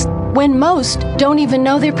 weeks, when most don't even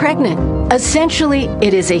know they're pregnant. Essentially,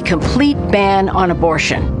 it is a complete ban on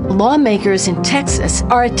abortion. Lawmakers in Texas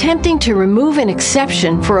are attempting to remove an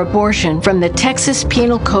exception for abortion from the Texas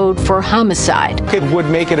Penal Code for homicide. It would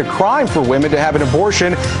make it a crime for women to have an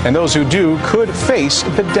abortion, and those who do could face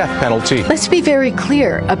the death penalty. Let's be very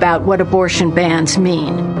clear about what abortion bans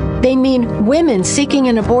mean. They mean women seeking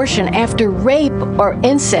an abortion after rape or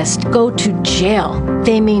incest go to jail.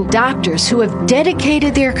 They mean doctors who have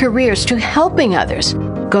dedicated their careers to helping others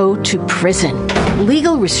go to prison.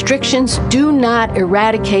 Legal restrictions do not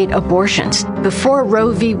eradicate abortions. Before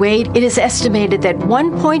Roe v. Wade, it is estimated that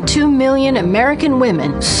 1.2 million American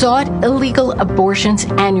women sought illegal abortions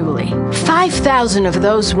annually. 5,000 of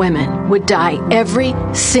those women would die every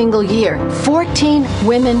single year, 14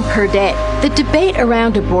 women per day. The debate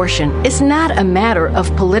around abortion is not a matter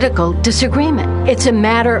of political disagreement. It's a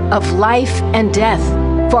matter of life and death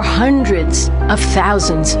for hundreds of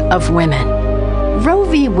thousands of women. Roe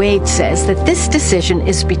v. Wade says that this decision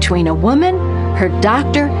is between a woman, her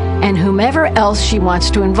doctor, and whomever else she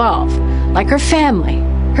wants to involve, like her family,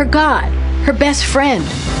 her God, her best friend,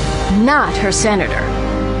 not her senator,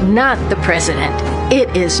 not the president.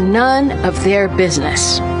 It is none of their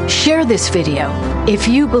business. Share this video if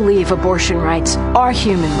you believe abortion rights are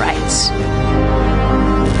human rights.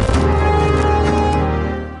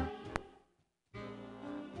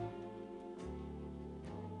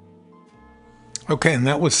 Okay, and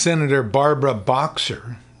that was Senator Barbara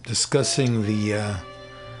Boxer discussing the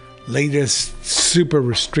latest super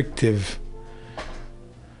restrictive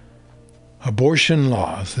abortion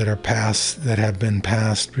laws that have been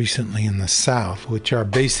passed recently in the South, which are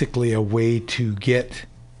basically a way to get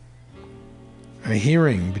a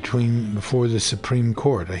hearing before the Supreme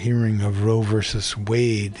Court, a hearing of Roe versus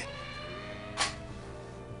Wade,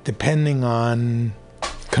 depending on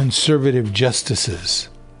conservative justices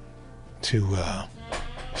to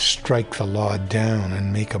strike the law down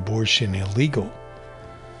and make abortion illegal.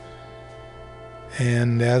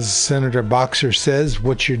 And as Senator Boxer says,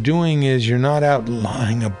 what you're doing is you're not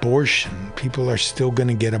outlawing abortion. People are still going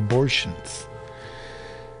to get abortions.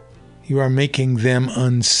 You are making them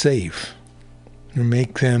unsafe. You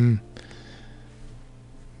make them,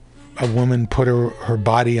 a woman put her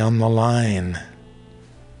body on the line,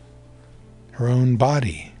 her own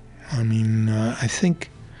body. I mean, I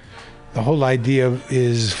think the whole idea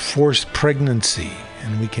is forced pregnancy,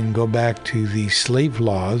 and we can go back to the slave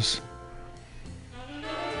laws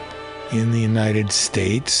in the United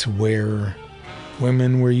States where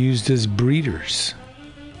women were used as breeders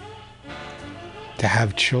to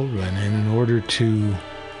have children, and in order to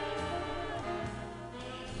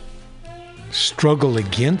struggle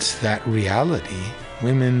against that reality,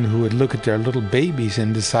 women who would look at their little babies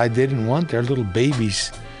and decide they didn't want their little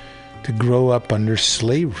babies to grow up under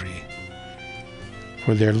slavery,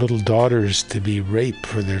 for their little daughters to be raped,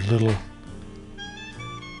 for their little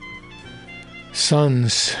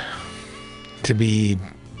sons to be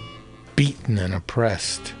beaten and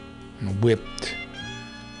oppressed and whipped.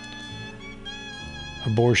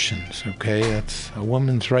 Abortions, okay? That's a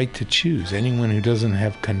woman's right to choose. Anyone who doesn't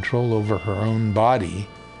have control over her own body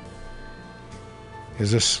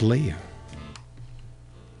is a slave.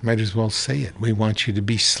 Might as well say it. We want you to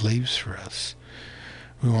be slaves for us.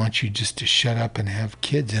 We want you just to shut up and have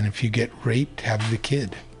kids, and if you get raped, have the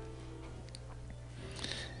kid.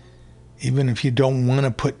 Even if you don't want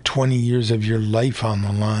to put 20 years of your life on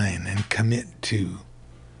the line and commit to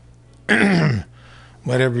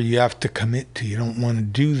whatever you have to commit to, you don't want to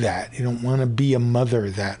do that. You don't want to be a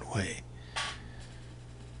mother that way.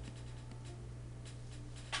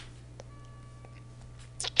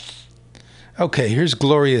 Okay, here's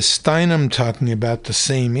Gloria Steinem talking about the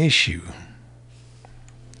same issue.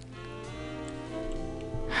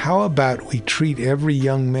 How about we treat every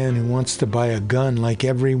young man who wants to buy a gun like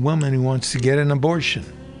every woman who wants to get an abortion?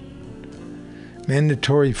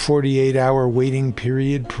 Mandatory 48-hour waiting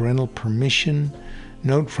period, parental permission,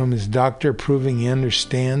 note from his doctor proving he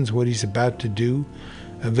understands what he's about to do,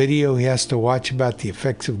 a video he has to watch about the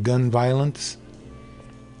effects of gun violence.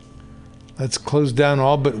 Let's close down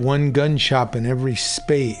all but one gun shop in every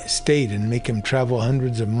state and make him travel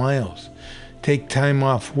hundreds of miles, take time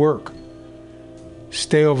off work,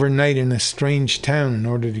 stay overnight in a strange town in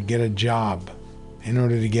order to get a job, in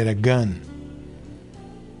order to get a gun.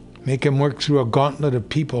 Make him work through a gauntlet of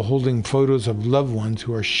people holding photos of loved ones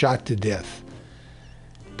who are shot to death.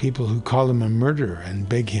 People who call him a murderer and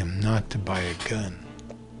beg him not to buy a gun.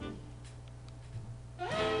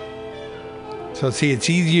 So see, it's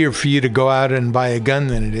easier for you to go out and buy a gun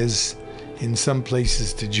than it is in some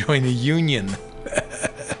places to join a union.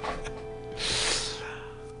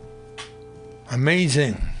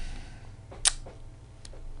 Amazing.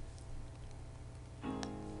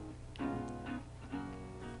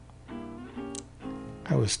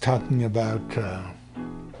 I was talking about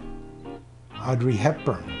Audrey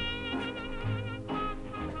Hepburn.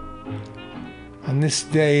 On this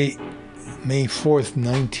day, May 4th,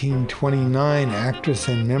 1929, actress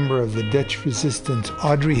and member of the Dutch resistance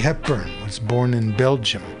Audrey Hepburn was born in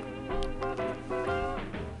Belgium.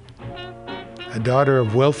 A daughter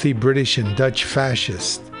of wealthy British and Dutch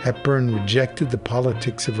fascists, Hepburn rejected the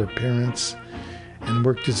politics of her parents and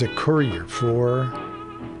worked as a courier for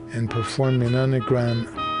and performed in underground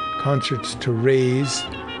concerts to raise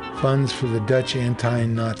funds for the Dutch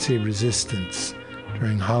anti-Nazi resistance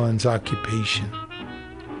during Holland's occupation.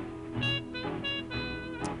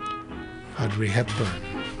 Audrey Hepburn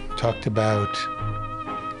talked about,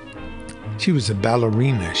 she was a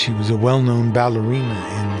ballerina. She was a well-known ballerina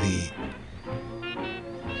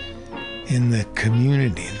in the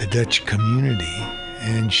community, the Dutch community,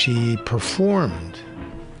 and she performed.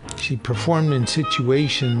 She performed in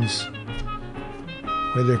situations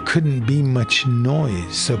where there couldn't be much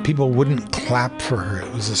noise, so people wouldn't clap for her.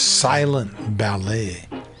 It was a silent ballet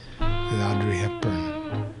that Audrey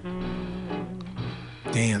Hepburn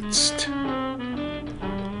danced.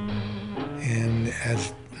 And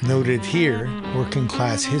as noted here, Working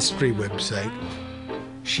Class History website,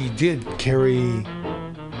 she did carry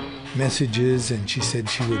messages, and she said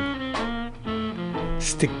she would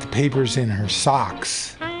stick the papers in her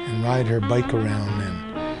socks and ride her bike around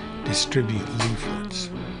and distribute leaflets.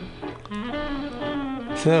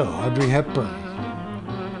 So, Audrey Hepburn.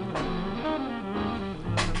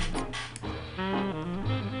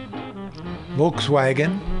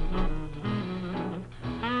 Volkswagen.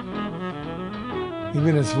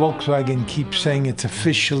 Even as Volkswagen keeps saying it's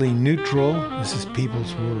officially neutral, this is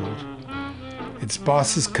People's World. Its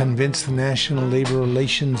bosses convinced the National Labor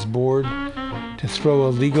Relations Board to throw a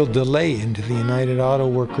legal delay into the United Auto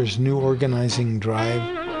Workers' new organizing drive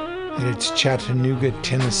at its Chattanooga,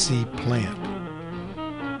 Tennessee plant.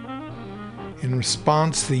 In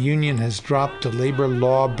response, the union has dropped a labor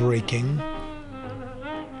law breaking,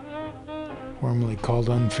 formerly called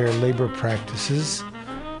unfair labor practices,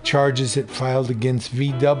 charges it filed against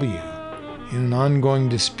VW in an ongoing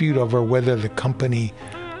dispute over whether the company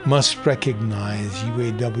must recognize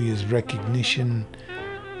UAW's recognition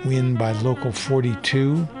win by Local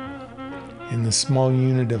 42 in the small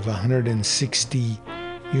unit of 160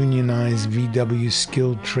 unionized VW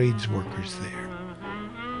skilled trades workers there.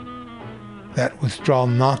 That withdrawal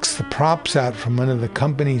knocks the props out from under the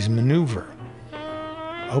company's maneuver,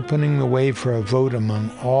 opening the way for a vote among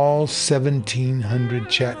all 1,700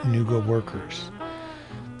 Chattanooga workers,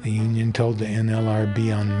 the union told the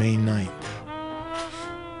NLRB on May 9th.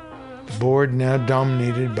 The board, now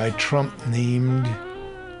dominated by Trump-named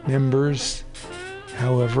members,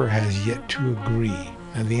 however, has yet to agree.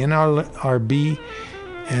 Now, the NLRB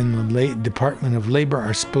and the Department of Labor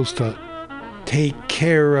are supposed to take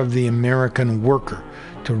care of the American worker,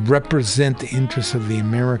 to represent the interests of the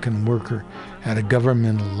American worker at a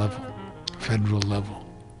governmental level, federal level.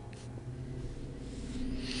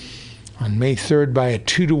 On May 3rd, by a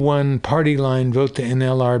 2-to-1 party line vote, the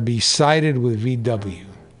NLRB sided with VW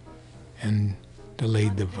and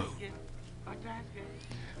delayed the vote.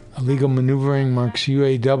 Illegal maneuvering marks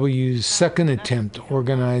UAW's second attempt to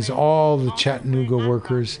organize all the Chattanooga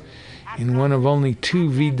workers in one of only 2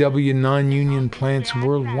 VW non-union plants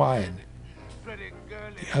worldwide,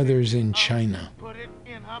 the others in China.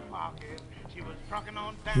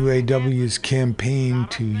 UAW's campaign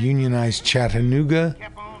to unionize Chattanooga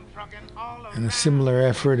and a similar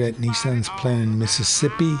effort at Nissan's plant in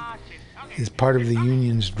Mississippi is part of the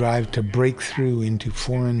union's drive to break through into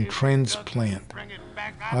foreign transplant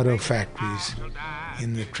auto factories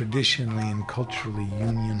in the traditionally and culturally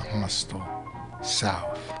union-hostile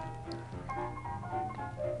South.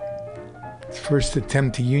 Its first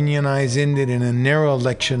attempt to unionize ended in a narrow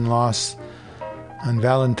election loss on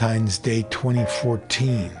Valentine's Day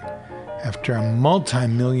 2014 after a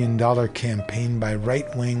multi-million-dollar campaign by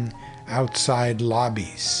right-wing outside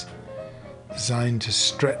lobbies designed to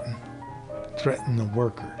threaten the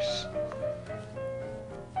workers.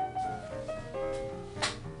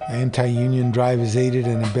 The anti-union drive is aided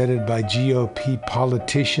and abetted by GOP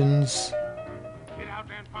politicians,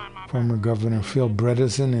 former Governor Phil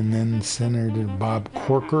Bredesen and then Senator Bob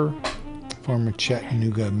Corker, former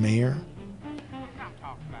Chattanooga mayor.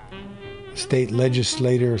 The state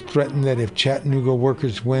legislator threatened that if Chattanooga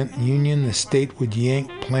workers went union, the state would yank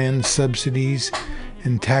planned subsidies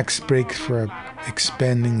and tax breaks for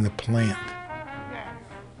expanding the plant.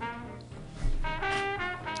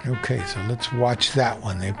 Okay, so let's watch that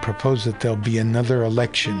one. They propose that there'll be another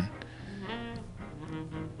election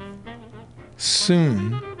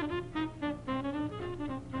soon.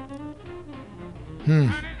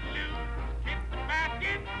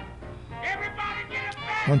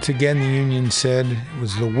 Once again, the union said it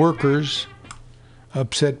was the workers,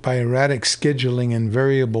 upset by erratic scheduling and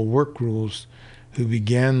variable work rules, who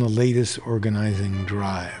began the latest organizing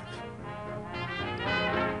drive.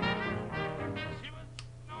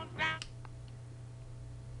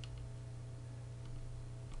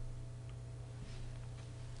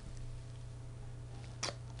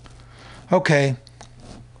 Okay.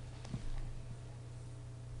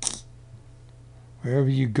 Wherever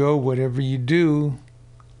you go, whatever you do,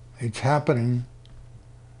 it's happening.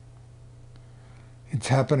 It's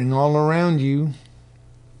happening all around you.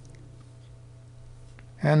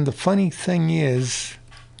 And the funny thing is,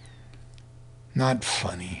 not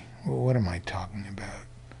funny. What am I talking about?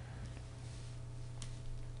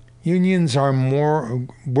 Unions are more,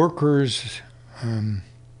 workers,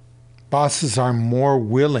 bosses are more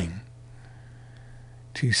willing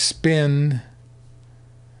to spend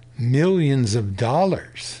millions of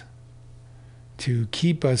dollars to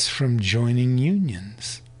keep us from joining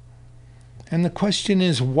unions. And the question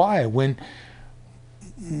is why? When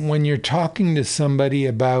you're talking to somebody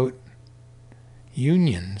about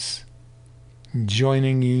unions,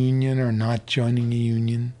 joining a union or not joining a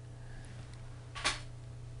union,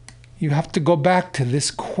 you have to go back to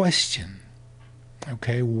this question.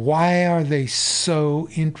 Okay, why are they so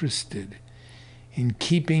interested in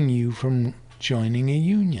keeping you from joining a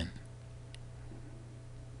union?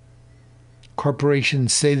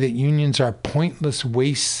 Corporations say that unions are pointless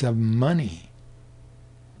wastes of money,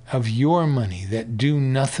 of your money, that do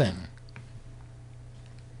nothing.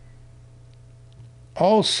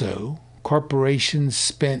 Also, corporations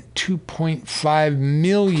spent $2.5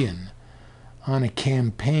 million on a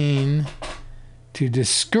campaign to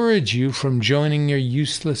discourage you from joining your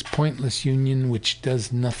useless, pointless union which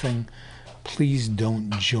does nothing. Please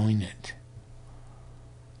don't join it.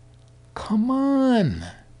 Come on.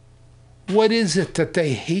 What is it that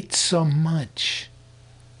they hate so much?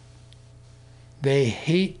 They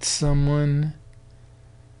hate someone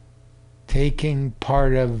taking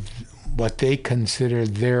part of what they consider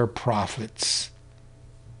their profits.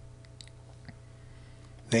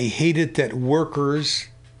 They hate it that workers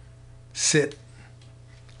sit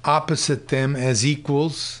opposite them as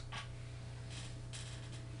equals.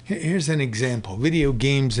 Here's an example. Video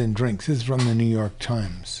games and drinks. This is from the New York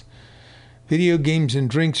Times. Video games and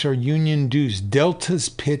drinks are union dues. Delta's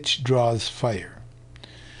pitch draws fire.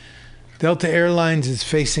 Delta Airlines is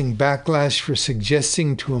facing backlash for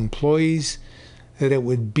suggesting to employees that it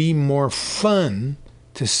would be more fun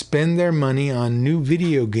to spend their money on new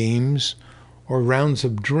video games or rounds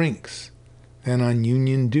of drinks than on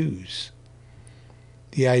union dues.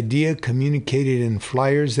 The idea, communicated in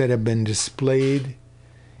flyers that have been displayed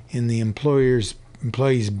in the employees'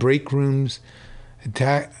 break rooms,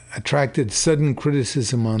 attracted sudden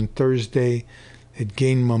criticism on Thursday. It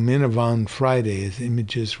gained momentum on Friday as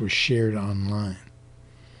images were shared online.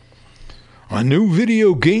 A new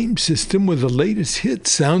video game system with the latest hit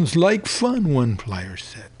sounds like fun, one flyer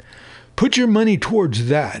said. Put your money towards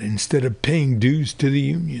that instead of paying dues to the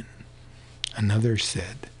union, another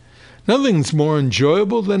said. Nothing's more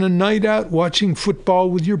enjoyable than a night out watching football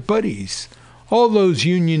with your buddies. All those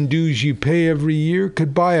union dues you pay every year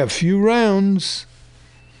could buy a few rounds.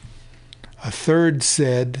 A third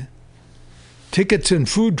said, tickets and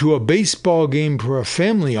food to a baseball game for a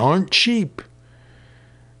family aren't cheap.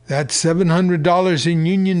 That $700 in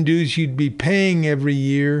union dues you'd be paying every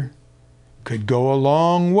year could go a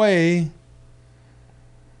long way.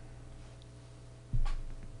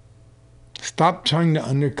 Stop trying to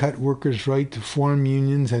undercut workers' right to form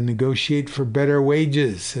unions and negotiate for better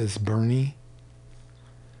wages, says Bernie.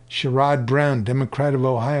 Sherrod Brown, Democrat of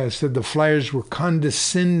Ohio, said the flyers were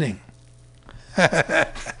condescending.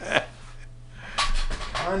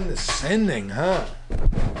 Condescending, huh?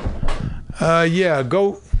 Yeah,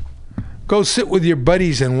 go sit with your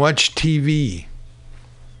buddies and watch TV.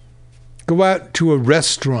 Go out to a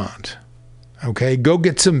restaurant, okay? Go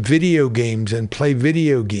get some video games and play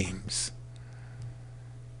video games.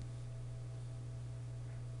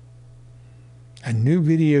 A new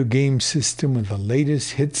video game system with the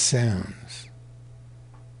latest hit sounds.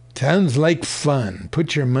 Sounds like fun.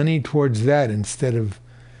 Put your money towards that instead of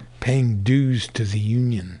paying dues to the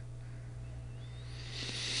union.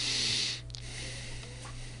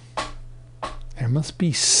 There must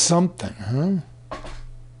be something, huh?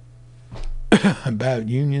 about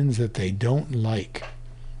unions that they don't like.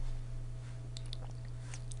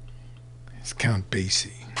 It's Count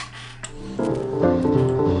Basie.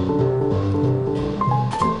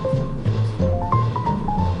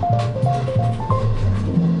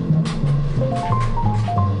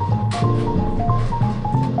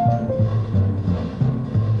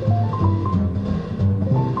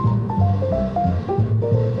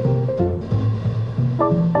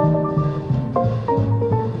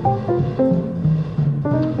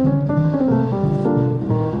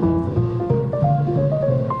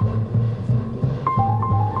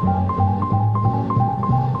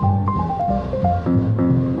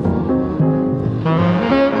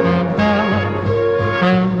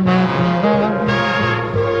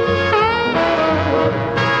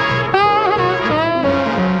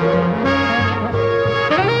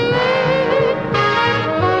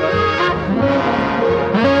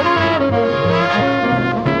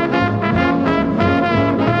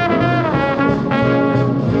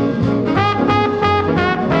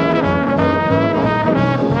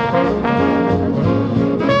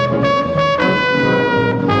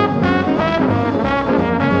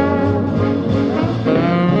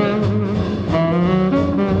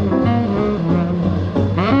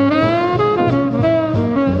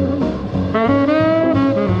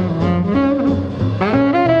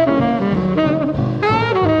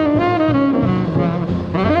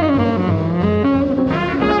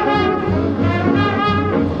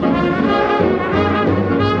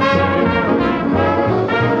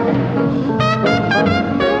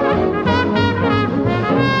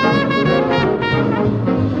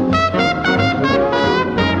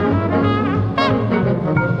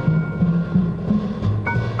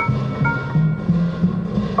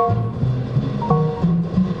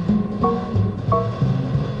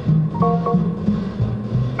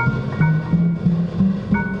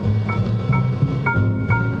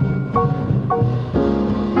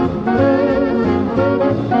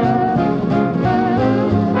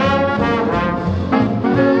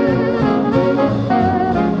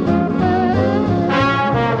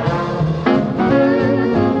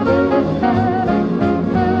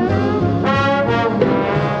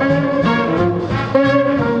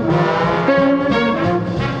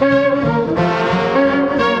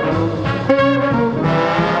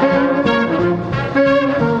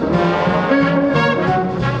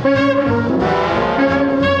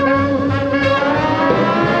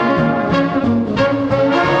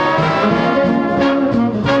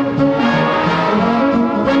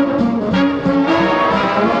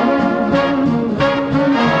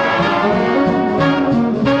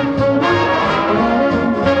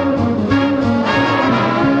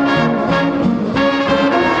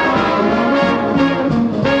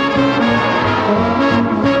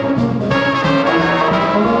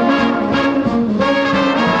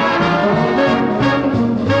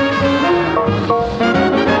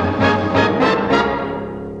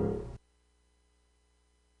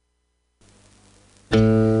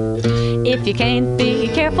 if you can't be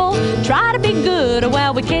careful, try to be good.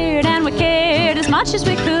 Well, we cared and we cared as much as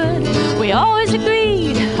we could. We always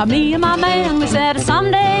agreed, me and my man, we said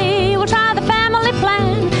someday we'll try the family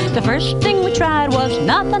plan. The first thing we tried was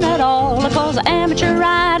nothing at all, cause the amateur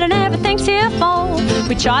ride and everything's here fall.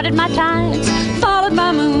 We charted my tides, followed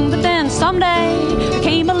my moon, but then someday it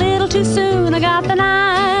came a little too soon. I got the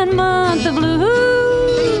 9 month of blues.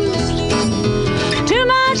 Too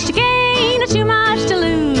much to gain, too much to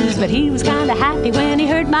lose, but he was kinda happy when he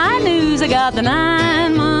heard my news. I got the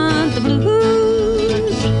 9 month of blues.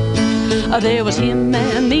 There was him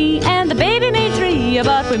and me and the baby made 3,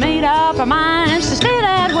 but we made up our minds to stay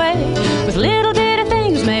that way, with little bitty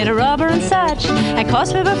things made of rubber and such. And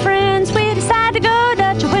cause we were friends, we decided to go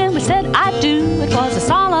Dutch. When we said I do, it was a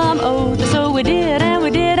solemn oath. So we did,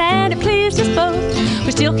 and it pleased us both.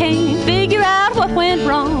 We still can't figure out what went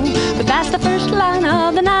wrong, but that's the first line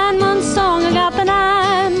of the 9-month song. I got the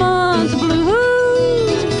 9 month blues.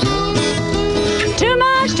 Too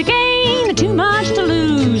much to gain, too much to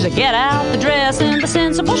lose. I get out the dress and the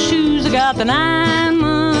sensible shoes. I got the 9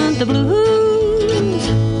 month blues.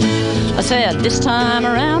 I said, this time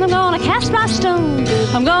around I'm gonna cast my stone.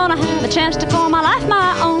 I'm gonna have a chance to call my life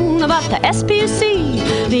my own. But the SPC,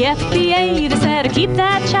 the FBA, they said to keep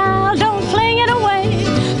that child, don't fling it away.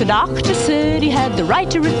 The doctor said he had the right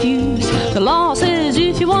to refuse. The law says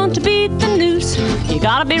if you want to beat the noose, you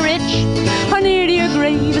gotta be rich or near to your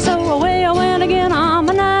grave. So away I went again on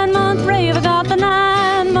my 9-month rave. I got the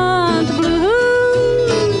 9 month blues.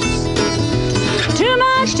 Too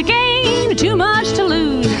much to gain, too much to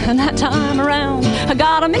lose. And that time around I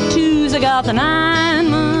got 'em in twos. I got the 9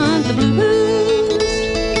 month blues.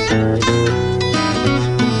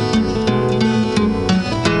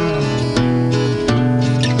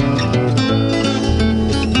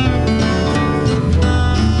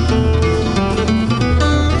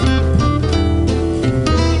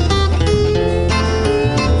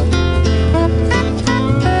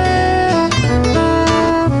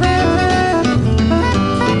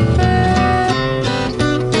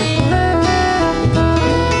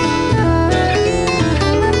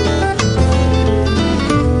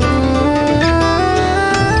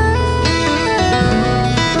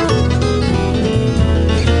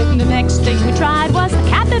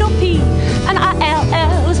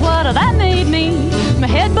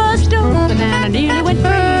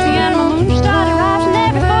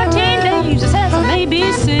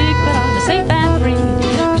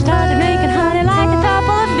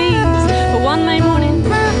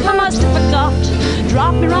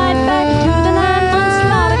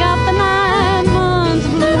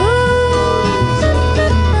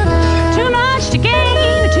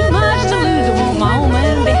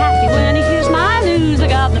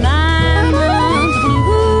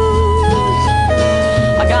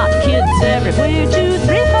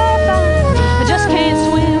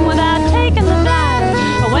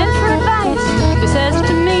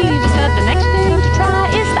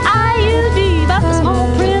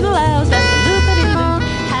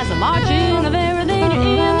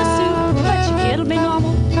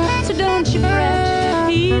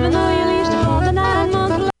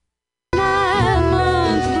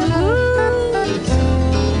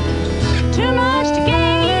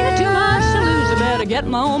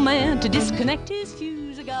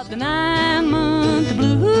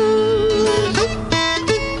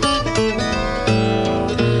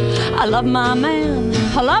 I love my man,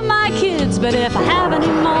 I love my kids, but if I have any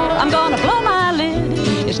more, I'm gonna blow my lid.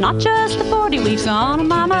 It's not just the 40 weeks on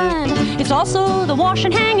my mind, it's also the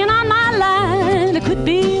washing hanging on my line. It could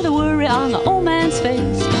be the worry on the old man's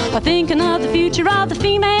face, or thinking of the future of the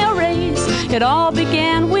female race. It all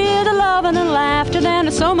began with a love and a laughter, then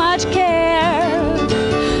so much care.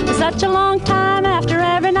 For such a long time after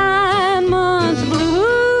every 9 months blues.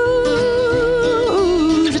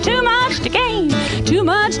 Too much to gain, too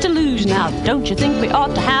much to lose. Now don't you think we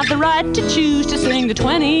ought to have the right to choose to sing the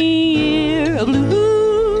 20-year blues?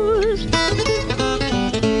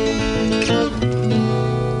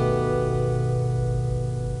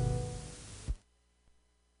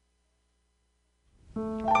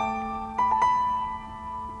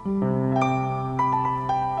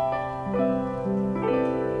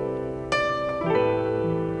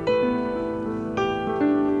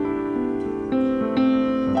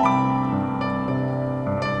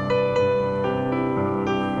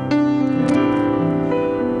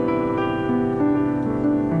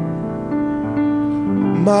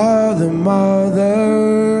 Mother,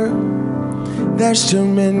 mother, there's too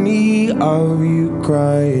many of you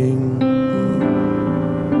crying.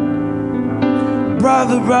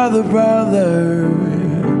 Brother, brother, brother,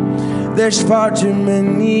 There's far too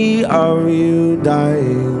many of you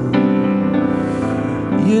dying.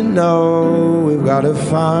 You know we've got to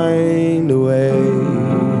find a way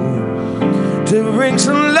to bring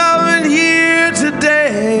some love in here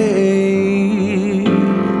today.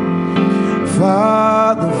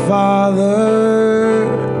 Father, Father,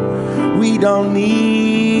 we don't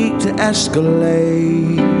need to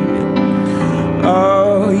escalate.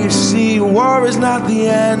 Oh, you see, war is not the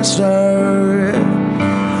answer,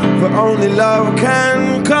 for only love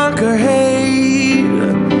can conquer hate.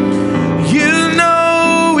 You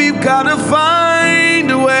know we've got to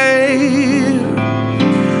find a way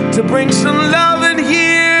to bring some love in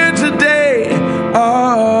here today.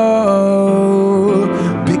 Oh,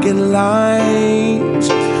 picket lines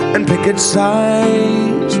and picket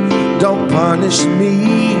signs don't punish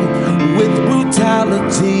me with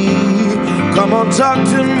brutality. Come on, talk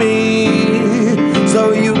to me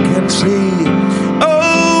so you can see.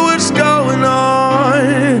 Oh, what's going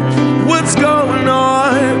on? What's going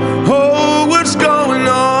on? Oh, what's going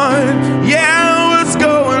on? Yeah, what's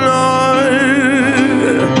going on?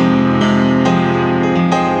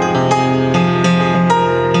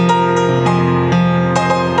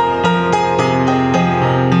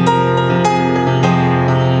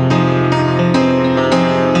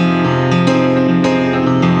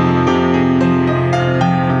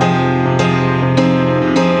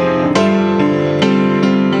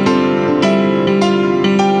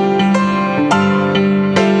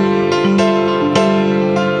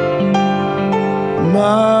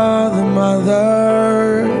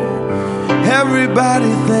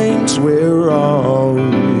 Everybody thinks we're wrong.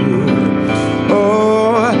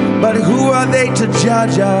 Oh, but who are they to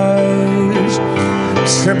judge us?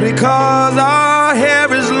 Simply cause our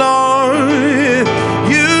hair is long.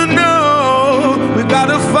 You know, we've got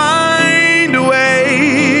to find a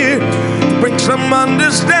way to bring some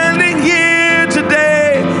understanding here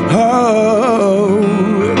today. Oh,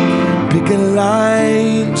 picket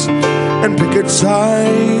lines and picket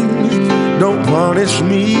signs don't punish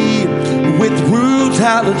me with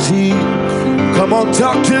brutality. Come on,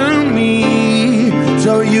 talk to me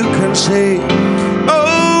so you can say,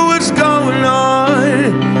 oh, what's going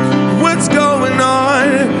on? What's going on?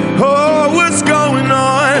 Oh, what's going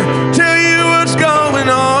on? Tell you what's going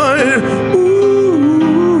on. Ooh.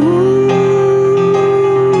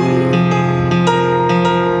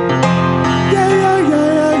 Yeah, yeah,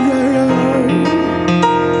 yeah, yeah, yeah.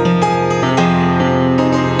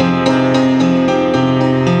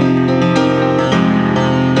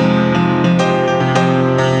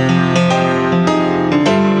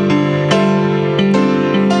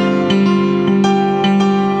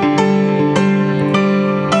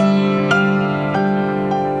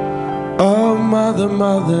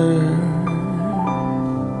 Mother,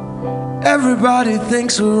 everybody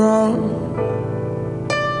thinks we're wrong.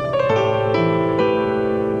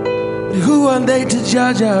 Who are they to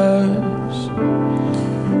judge us?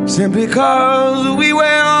 Simply because we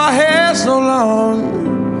wear our hair so long.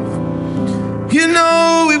 You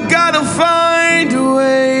know we've got to find a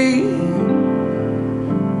way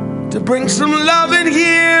to bring some love in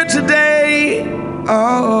here today.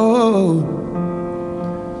 Oh,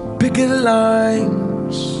 picket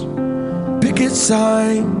lines, picket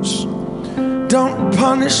signs don't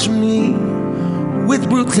punish me with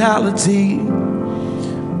brutality.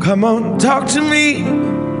 Come on, talk to me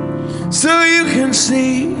so you can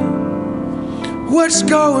see what's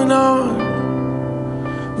going on.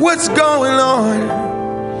 What's going on?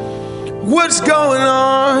 What's going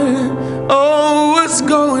on? Oh, what's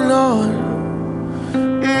going on?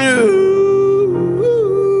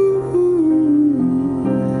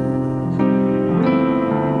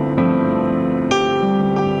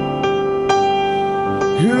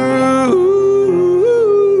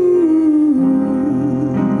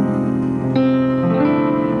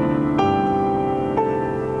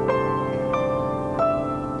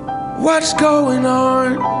 What's going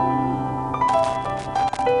on?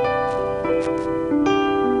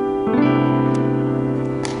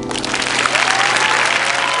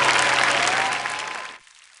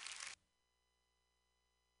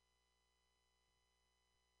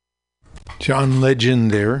 John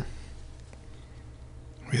Legend there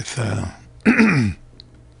with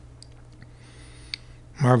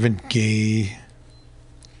Marvin Gaye.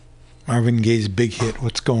 Marvin Gaye's big hit,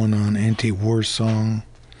 What's Going On, anti-war song.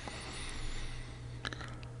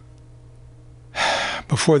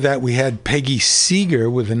 Before that, we had Peggy Seeger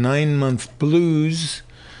with a 9-month blues,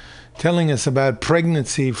 telling us about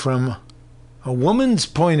pregnancy from a woman's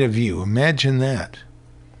point of view. Imagine that.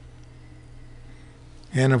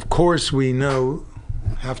 And of course, we know,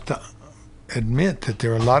 have to admit that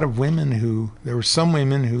there were some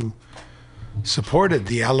women who supported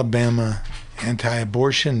the Alabama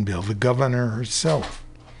anti-abortion bill. The governor herself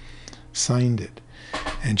signed it.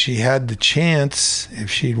 And she had the chance,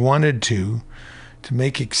 if she'd wanted to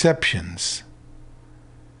make exceptions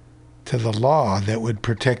to the law that would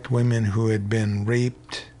protect women who had been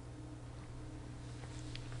raped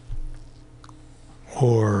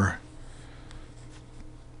or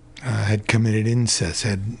had committed incest,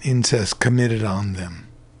 had incest committed on them.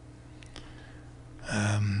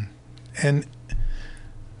 And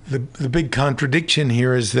the big contradiction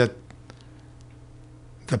here is that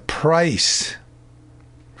the price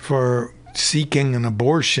for seeking an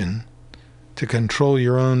abortion to control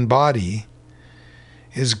your own body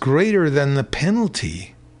is greater than the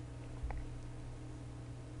penalty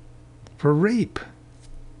for rape.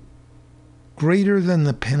 Greater than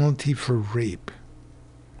the penalty for rape.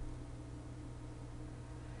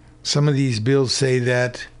 Some of these bills say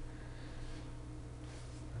that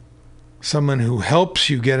someone who helps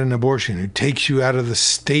you get an abortion, who takes you out of the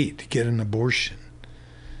state to get an abortion,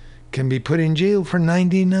 can be put in jail for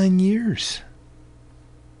 99 years.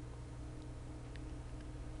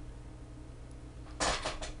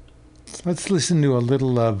 Let's listen to a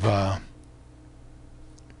little of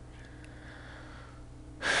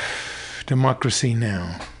Democracy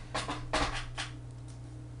Now!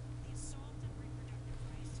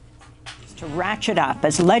 To ratchet up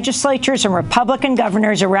as legislatures and Republican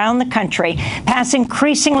governors around the country pass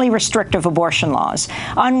increasingly restrictive abortion laws.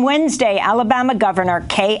 On Wednesday, Alabama Governor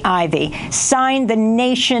Kay Ivey signed the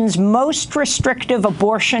nation's most restrictive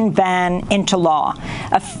abortion ban into law,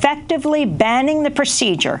 effectively banning the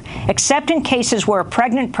procedure, except in cases where a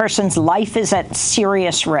pregnant person's life is at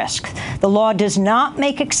serious risk. The law does not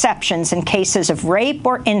make exceptions in cases of rape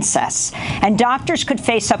or incest, and doctors could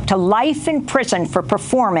face up to life in prison for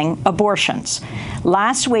performing abortions.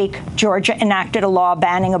 Last week, Georgia enacted a law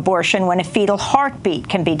banning abortion when a fetal heartbeat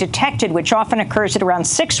can be detected, which often occurs at around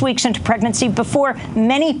 6 weeks into pregnancy before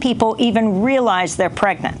many people even realize they're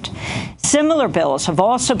pregnant. Similar bills have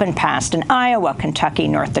also been passed in Iowa, Kentucky,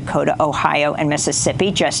 North Dakota, Ohio, and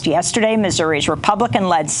Mississippi. Just yesterday, Missouri's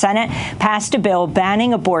Republican-led Senate passed a bill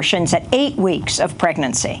banning abortions at 8 weeks of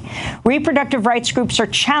pregnancy. Reproductive rights groups are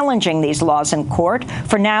challenging these laws in court.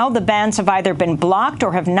 For now, the bans have either been blocked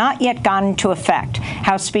or have not yet gone into effect.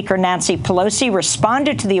 House Speaker Nancy Pelosi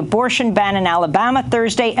responded to the abortion ban in Alabama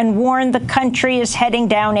Thursday and warned the country is heading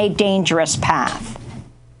down a dangerous path.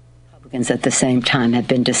 At the same time have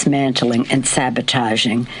been dismantling and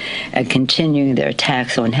sabotaging and continuing their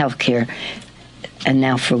attacks on health care. And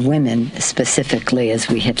now for women specifically, as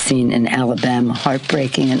we have seen in Alabama,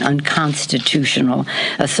 heartbreaking and unconstitutional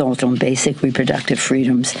assault on basic reproductive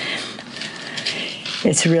freedoms.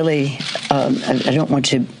 It's really, I don't want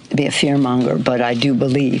to be a fearmonger, but I do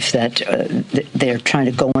believe that they're trying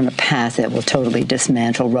to go on a path that will totally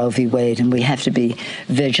dismantle Roe v. Wade, and we have to be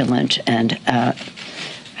vigilant and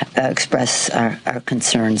express our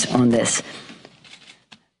concerns on this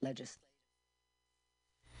legislation.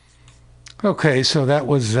 Okay, so that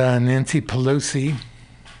was Nancy Pelosi,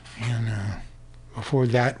 and before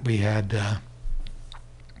that we had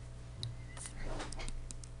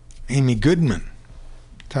Amy Goodman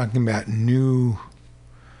talking about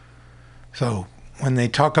So when they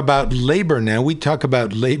talk about labor now, we talk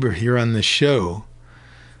about labor here on the show.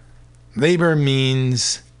 Labor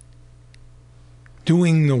means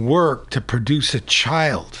doing the work to produce a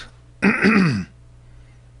child.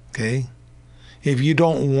 Okay? If you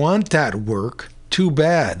don't want that work, too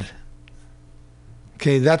bad.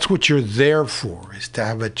 Okay, that's what you're there for, is to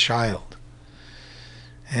have a child.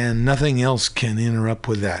 And nothing else can interrupt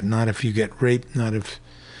with that. Not if you get raped, not if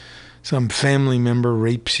some family member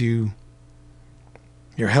rapes you.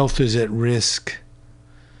 Your health is at risk.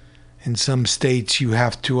 In some states, you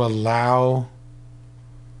have to allow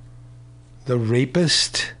the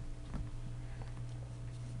rapist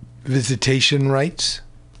visitation rights.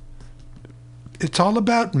 It's all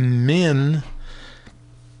about men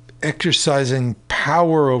exercising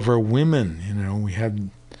power over women. You know, we have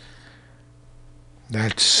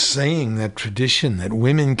that saying, that tradition that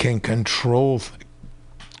women can control.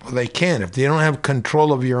 Well, they can. If they don't have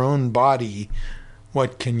control of your own body,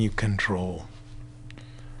 what can you control?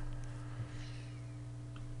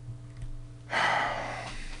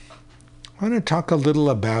 I want to talk a little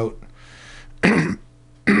about Karen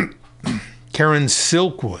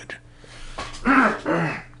Silkwood.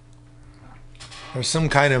 There's some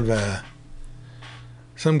kind of an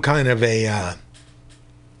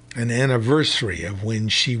anniversary of when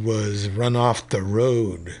she was run off the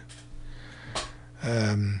road.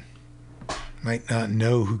 might not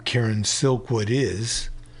know who Karen Silkwood is.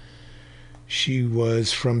 She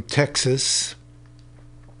was from Texas,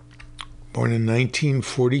 born in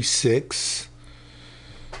 1946.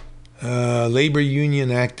 A labor union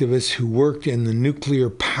activist who worked in the nuclear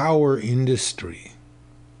power industry,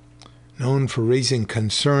 known for raising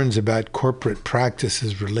concerns about corporate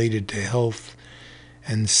practices related to health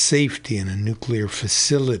and safety in a nuclear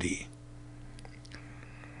facility.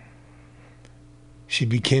 She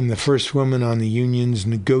became the first woman on the union's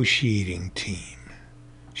negotiating team.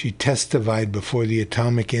 She testified before the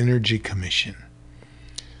Atomic Energy Commission.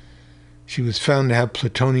 She was found to have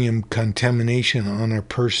plutonium contamination on her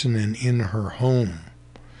person and in her home.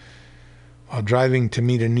 While driving to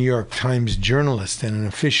meet a New York Times journalist and an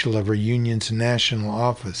official of her union's national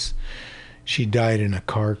office, she died in a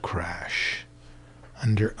car crash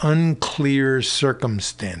under unclear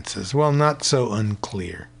circumstances. Well, not so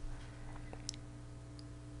unclear.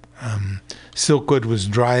 Silkwood was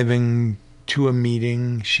driving to a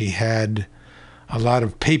meeting. She had a lot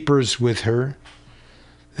of papers with her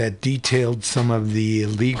that detailed some of the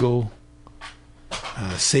illegal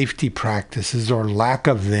safety practices or lack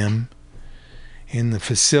of them in the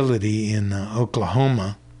facility in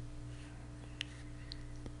Oklahoma.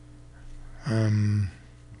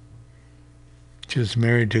 She was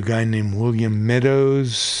married to a guy named William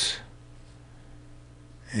Meadows,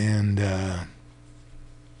 and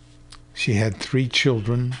she had 3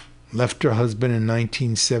 children, left her husband in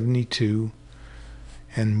 1972,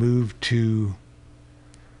 and moved to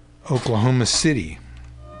Oklahoma City.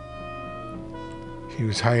 She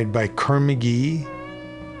was hired by Kerr-McGee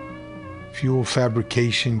Fuel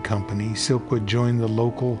Fabrication Company. Silkwood joined the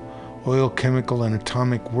local Oil, Chemical, and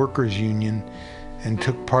Atomic Workers Union and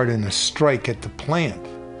took part in a strike at the plant.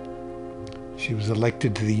 She was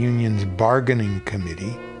elected to the union's bargaining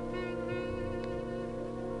committee.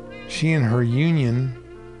 She and her union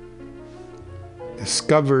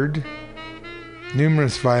discovered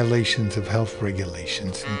numerous violations of health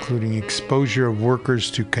regulations, including exposure of workers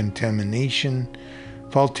to contamination,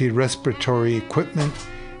 faulty respiratory equipment,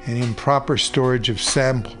 and improper storage of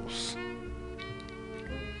samples.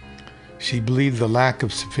 She believed the lack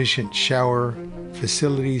of sufficient shower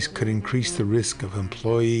facilities could increase the risk of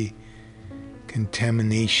employee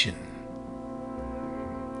contamination.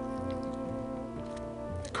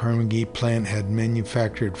 The Kerr-McGee plant had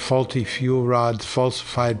manufactured faulty fuel rods,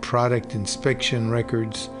 falsified product inspection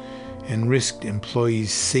records, and risked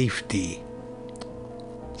employees' safety.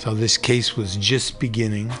 So this case was just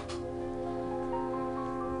beginning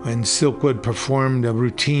when Silkwood performed a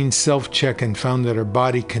routine self-check and found that her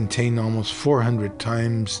body contained almost 400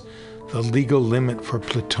 times the legal limit for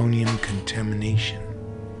plutonium contamination.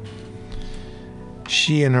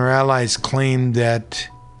 She and her allies claimed that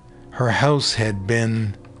her house had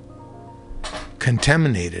been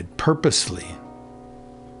contaminated purposely.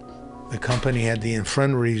 The company had the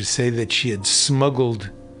infirmary to say that she had smuggled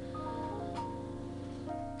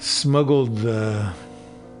the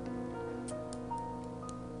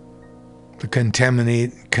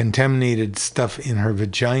contaminated stuff in her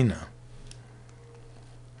vagina.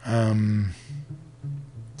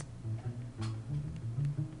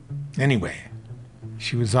 Anyway,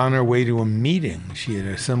 she was on her way to a meeting. She had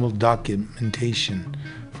assembled documentation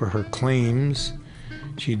for her claims.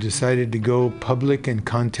 She decided to go public and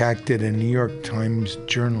contacted a New York Times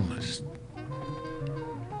journalist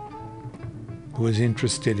who was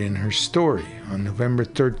interested in her story. On November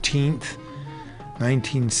 13th,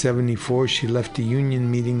 1974, she left a union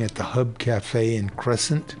meeting at the Hub Cafe in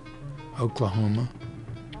Crescent, Oklahoma.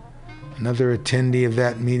 Another attendee of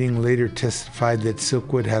that meeting later testified that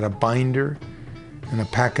Silkwood had a binder and a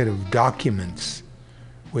packet of documents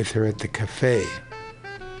with her at the cafe.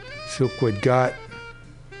 Silkwood got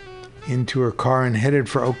into her car and headed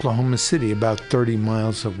for Oklahoma City, about 30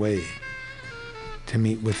 miles away, to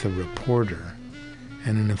meet with a reporter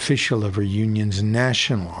and an official of her union's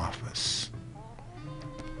national office.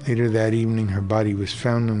 Later that evening, her body was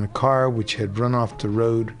found in a car which had run off the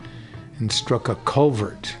road and struck a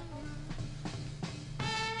culvert.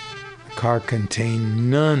 The car contained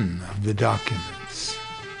none of the documents.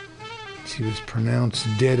 She was pronounced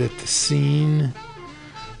dead at the scene.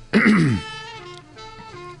 The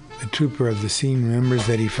trooper of the scene remembers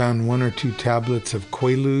that he found 1 or 2 tablets of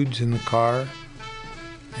Quaaludes in the car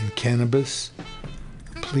and cannabis.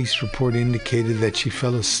 The police report indicated that she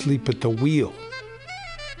fell asleep at the wheel.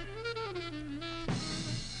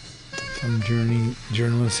 Some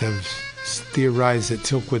journalists have theorized that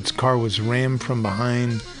Silkwood's car was rammed from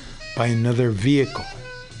behind by another vehicle.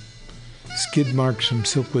 Skid marks from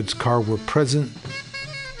Silkwood's car were present.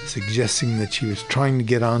 suggesting that she was trying to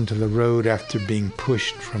get onto the road after being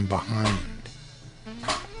pushed from behind.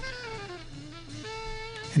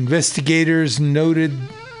 Investigators noted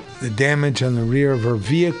the damage on the rear of her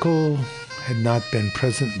vehicle had not been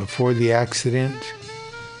present before the accident.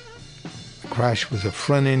 The crash was a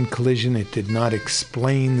front-end collision. It did not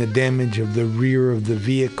explain the damage of the rear of the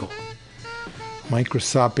vehicle.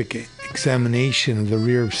 Microscopic examination of the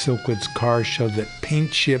rear of Silkwood's car showed that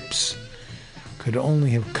paint chips could only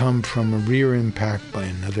have come from a rear impact by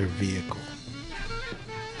another vehicle.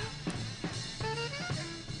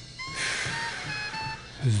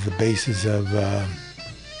 This is the basis of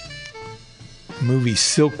movie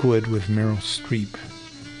Silkwood with Meryl Streep.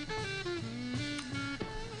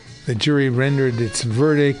 The jury rendered its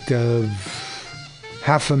verdict of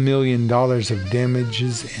 $500,000 of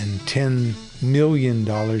damages and $10 million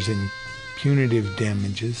in punitive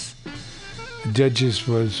damages.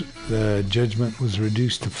 The judgment was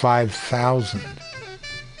reduced to $5,000.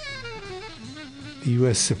 The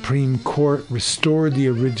U.S. Supreme Court restored the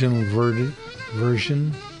original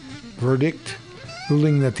verdict,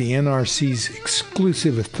 ruling that the NRC's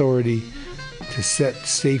exclusive authority to set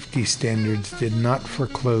safety standards did not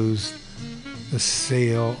foreclose the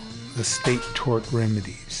state tort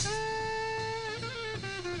remedies.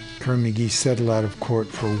 Kerr-McGee settled out of court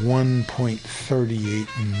for $1.38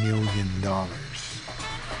 million.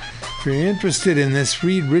 If you're interested in this,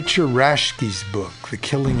 read Richard Rashke's book, The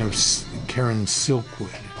Killing of Karen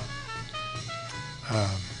Silkwood.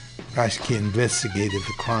 Rashke investigated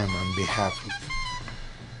the crime on behalf of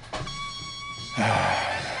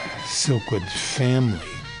Silkwood's family.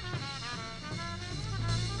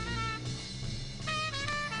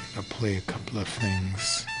 I'll play a couple of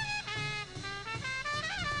things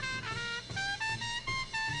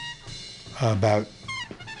about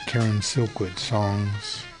Karen Silkwood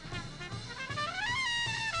songs.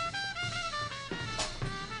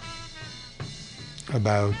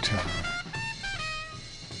 About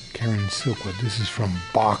Karen Silkwood. This is from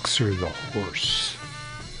Boxer the Horse.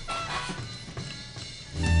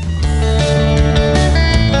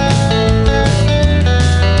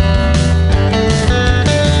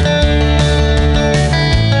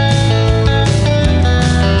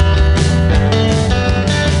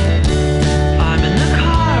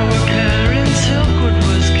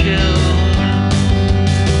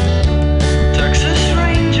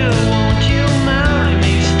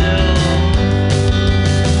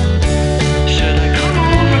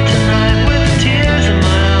 Tears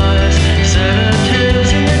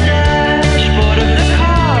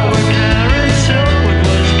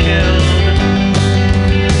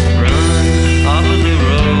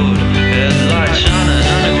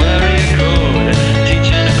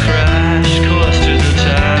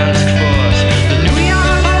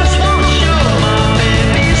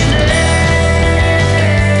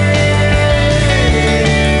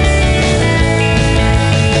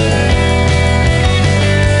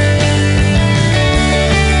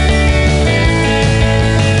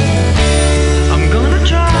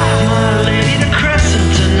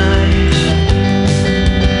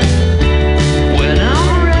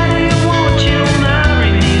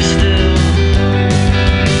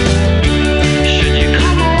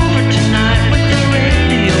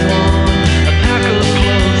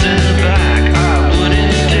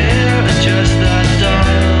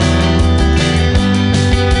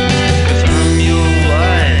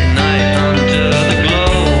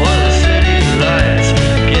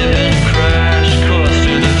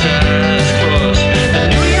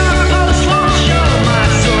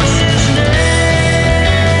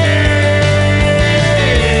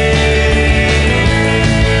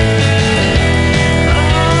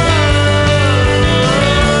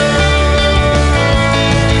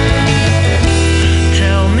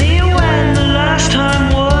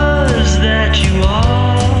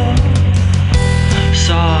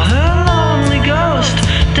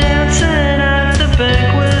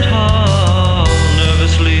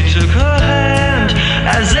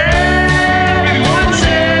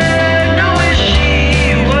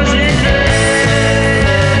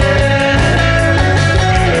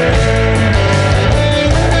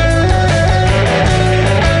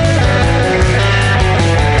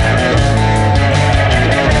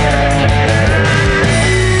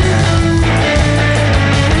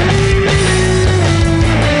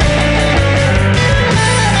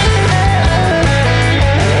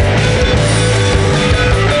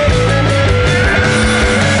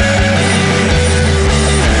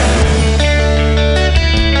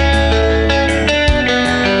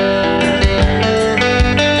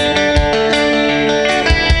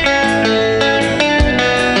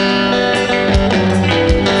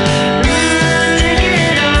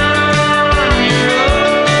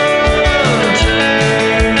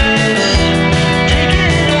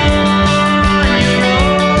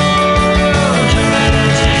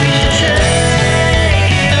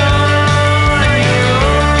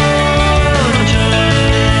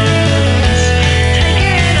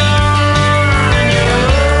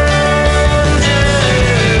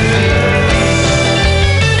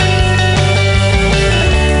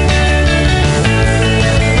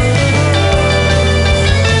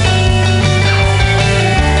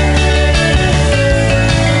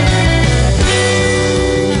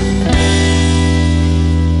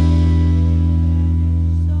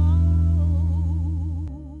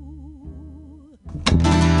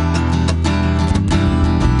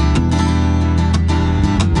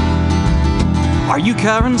Are you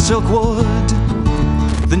Karen Silkwood?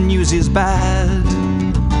 The news is bad.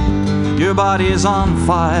 Your body is on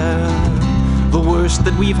fire. The worst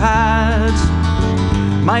that we've had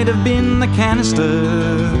might have been the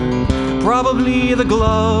canister, probably the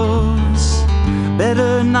gloves.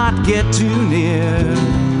 Better not get too near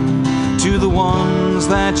to the ones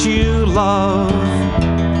that you love.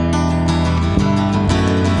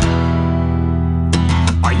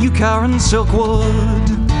 Are you Karen Silkwood?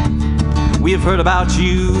 We have heard about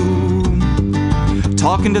you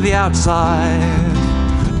talking to the outside.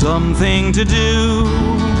 Dumb thing to do.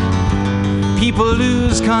 People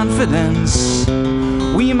lose confidence.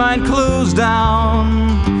 We might close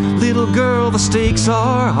down. Little girl, the stakes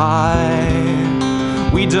are high.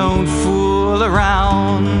 We don't fool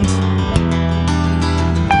around.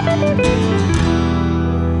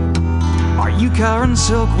 Are you Karen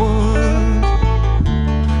Silkwood?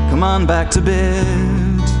 Come on back to bed.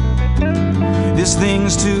 This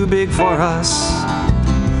thing's too big for us.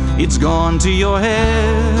 It's gone to your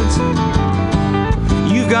head.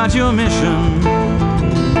 You've got your mission.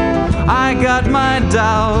 I got my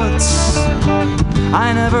doubts.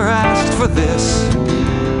 I never asked for this.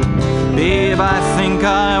 Babe, I think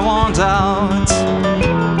I want out.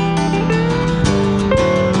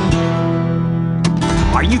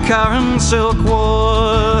 Are you Karen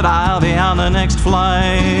Silkwood? I'll be on the next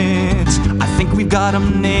flight. I think we've got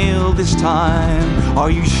 'em nailed this time.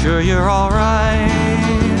 Are you sure you're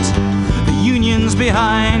alright? The union's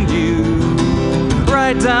behind you,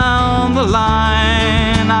 right down the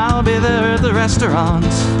line. I'll be there at the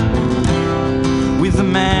restaurant with the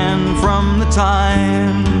man from the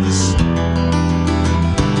Times.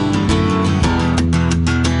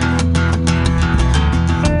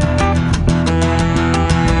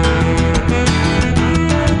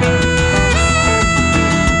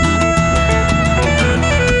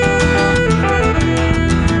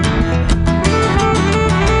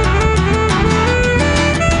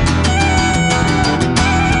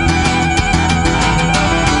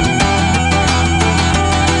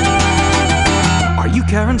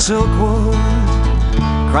 Karen Silkwood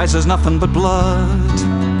cries there's nothing but blood.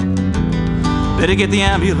 Better get the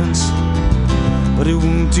ambulance, but it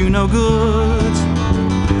won't do no good.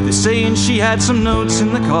 They're saying she had some notes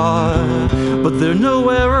in the car, but they're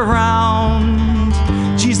nowhere around.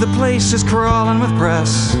 Geez, the place is crawling with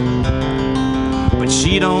press, but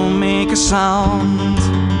she don't make a sound.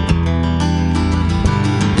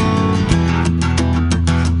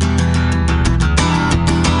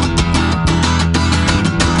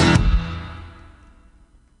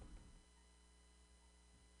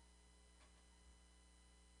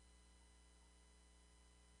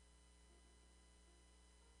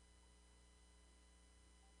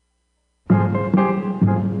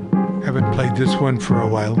 This one for a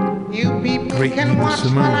while. You people can watch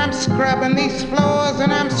while I'm scrubbing these floors,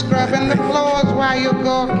 and I'm scrubbing the floors while you're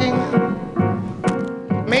gawking.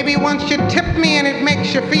 Maybe once you tip me and it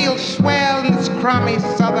makes you feel swell in this crummy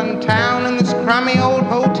southern town, in this crummy old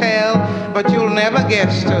hotel, but you'll never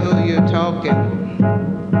guess to who you're talking.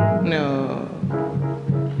 No,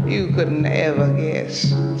 you could never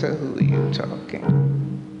guess to who you're talking.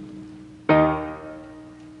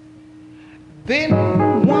 Then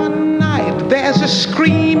one night there's a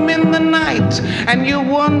scream in the night, and you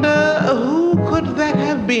wonder who could that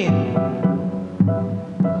have been?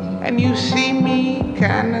 And you see me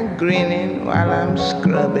kinda grinning while I'm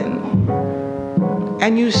scrubbing,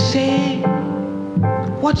 and you say,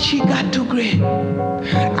 what she got to grin?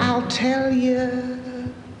 I'll tell you,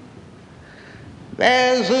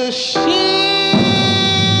 there's a ship,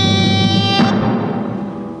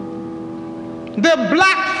 the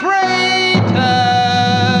black freighter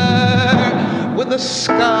with a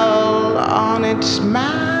skull on its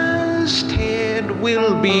masthead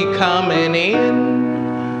will be coming in.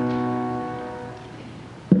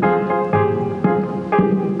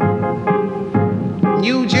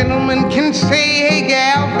 You gentlemen can say, hey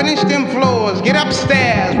gal, finish them floors, get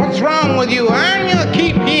upstairs, what's wrong with you, earn your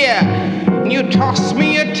keep here. You toss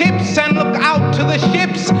me your tips and look out to the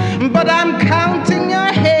ships, but I'm counting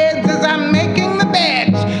your heads as I'm making the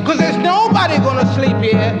beds, 'cause there's nobody gonna sleep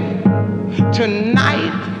here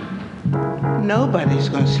tonight. Nobody's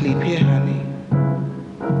gonna sleep here, honey.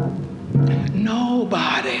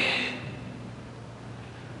 Nobody.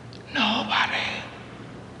 Nobody.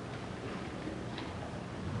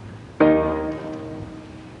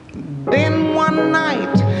 Then one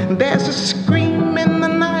night, there's a scream in the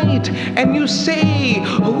night, and you say,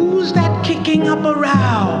 who's that kicking up a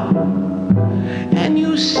row? And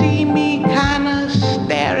you see me kinda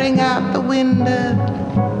staring out the window,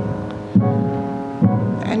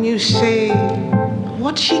 and you say,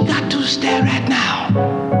 What she got to stare at now?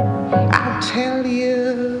 I'll tell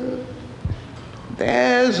you.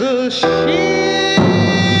 There's a ship.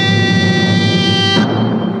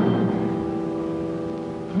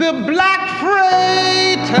 The black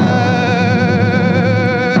freighter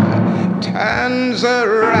turns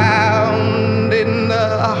around in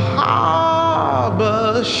the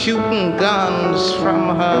harbor, shooting guns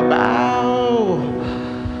from her bow.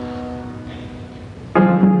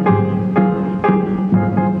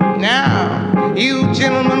 Now, you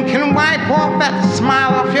gentlemen can wipe off that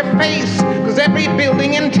smile off your face, 'cause every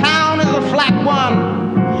building in town is a flat one.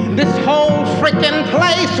 This whole frickin'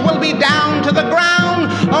 place will be down to the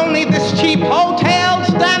ground. Only this cheap hotel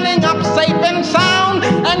standing up safe and sound.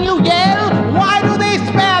 And you yell, why do they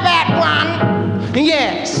spare that one?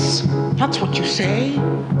 Yes, that's what you say.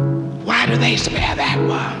 Why do they spare that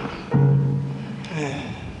one?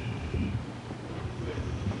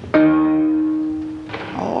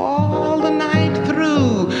 All the night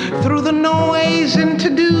through the noise and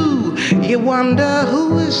to-do, you wonder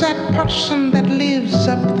who is that person that lives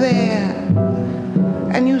up there.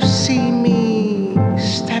 And you see me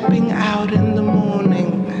stepping out in the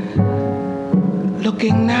morning,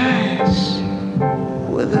 looking nice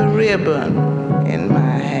with a ribbon in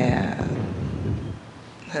my hair.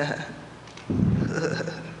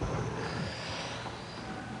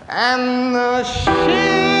 And the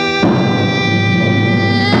ship,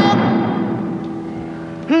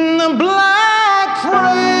 the black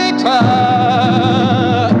freighter,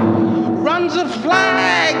 runs a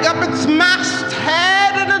flag up its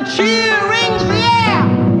masthead and a cheer rings the air.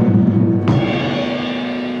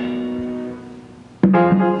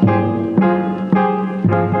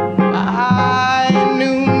 By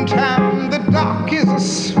noontime the dock is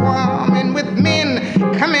swarming with men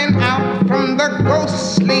coming out from the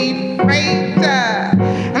ghostly freighter,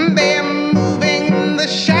 and they're moving the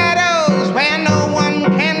shadows where no one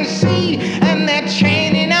can see, and they're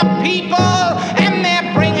chaining up people and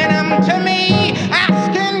they're bringing them to me,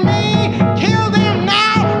 asking me, kill them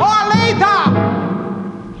now or later.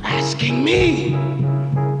 Asking me,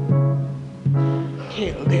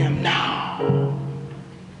 kill them now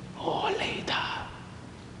or later.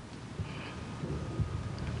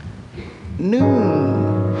 Noon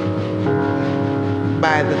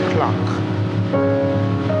by the clock,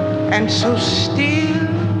 and so still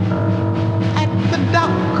at the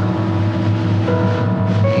dock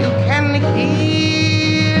you can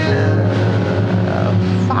hear a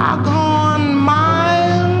foghorn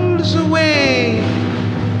miles away,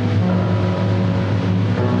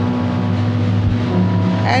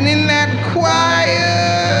 and in that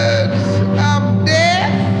quiet of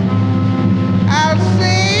death I'll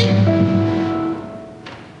say,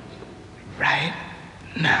 right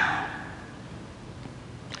now,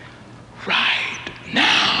 right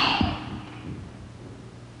now.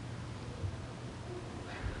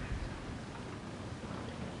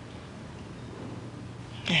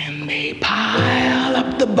 And they pile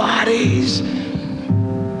up the bodies,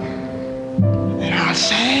 and I'll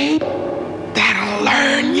say, that'll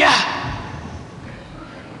learn ya.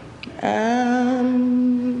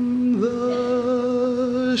 And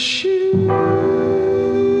the ship,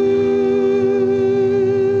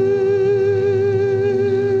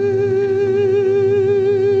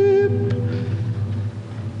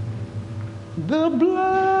 the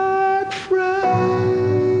black freighter,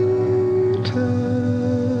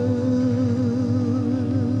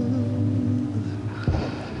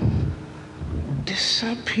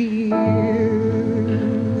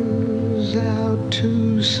 disappears out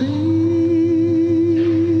to sea.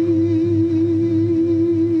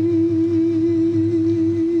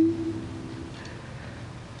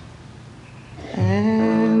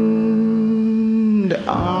 And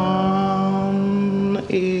on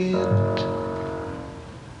it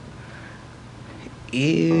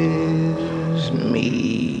is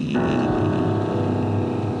me.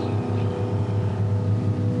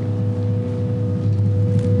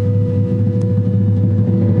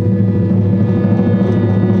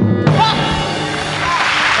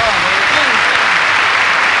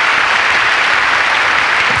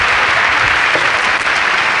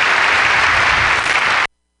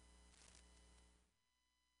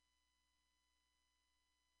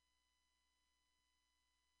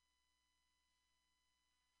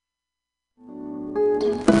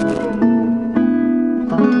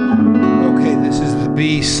 Okay, this is the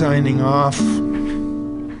B signing off. Every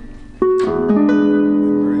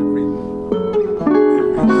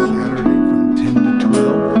Saturday from 10 to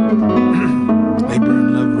 12. Labor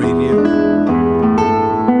and Love Radio.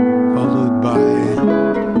 Followed by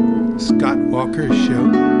Scott Walker's show.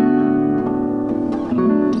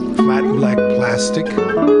 flat black plastic.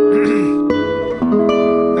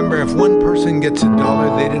 Remember, if one person gets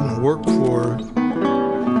 $1 they didn't work for,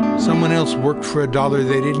 someone else worked for $1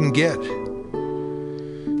 they didn't get.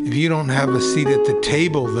 If you don't have a seat at the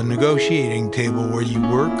table, the negotiating table where you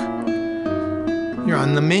work, you're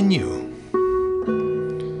on the menu.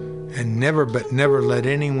 And never let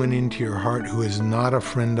anyone into your heart who is not a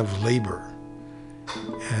friend of labor.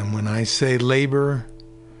 And when I say labor,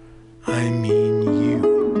 I mean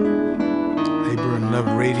you. Labor and Love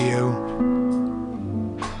Radio,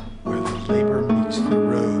 where the labor meets the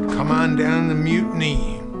road. Come on down to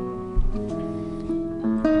Mutiny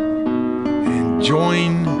and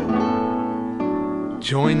join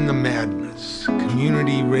the madness.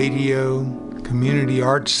 Community radio, Community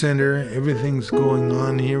Arts Center, everything's going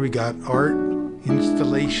on here. We got art,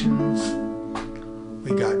 installations,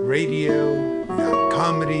 we got radio, we got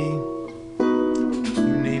comedy,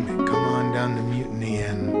 you name it. Come on down to Mutiny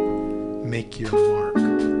and make your mark.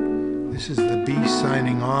 This is the Bee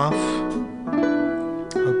signing off.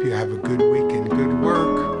 Hope you have a good week and good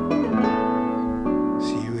work.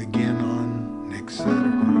 See you again on next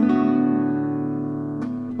Saturday.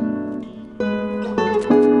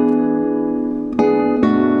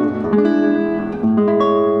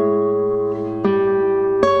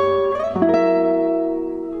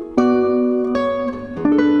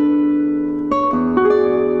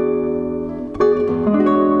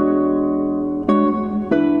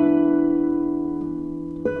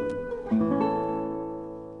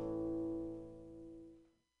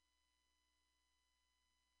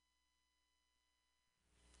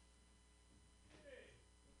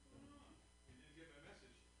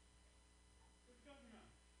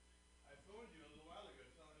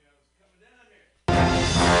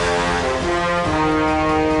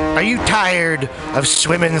 Are you tired of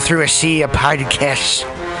swimming through a sea of podcasts?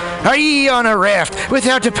 Are ye on a raft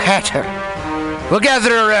without a paddle? Well,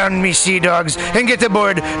 gather around me, sea dogs, and get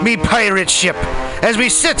aboard me pirate ship as we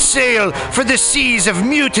set sail for the seas of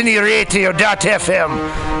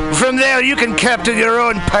MutinyRadio.fm. From there, you can captain your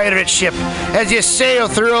own pirate ship as you sail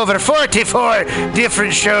through over 44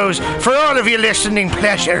 different shows for all of your listening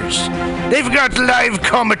pleasures. They've got live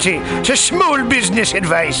comedy to small business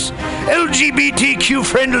advice, LGBTQ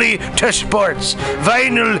friendly to sports,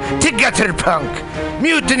 vinyl to gutter punk.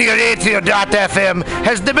 MutinyRadio.fm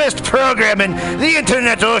has the best programming the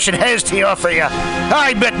internet ocean has to offer you.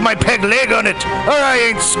 I bet my peg leg on it, or I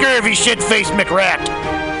ain't scurvy shit-faced McRat.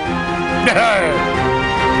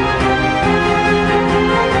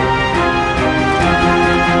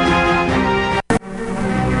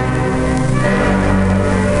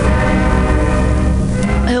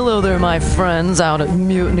 Hello there, my friends out at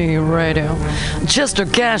Mutiny Radio. Chester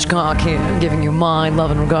Cashcock here, giving you my love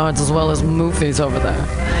and regards as well as Moofy's over there.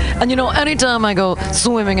 And you know, anytime I go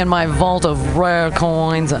swimming in my vault of rare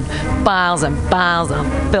coins and piles of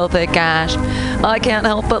filthy cash, I can't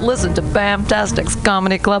help but listen to Bamtastic's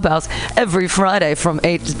Comedy Clubhouse every Friday from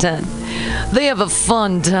 8 to 10. They have a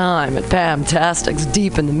fun time at Bamtastic's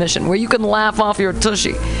Deep in the Mission, where you can laugh off your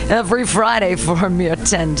tushy every Friday for a mere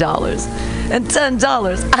 $10. And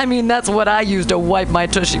 $10, I mean, that's what I use to wipe my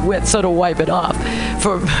tushy with, so to wipe it off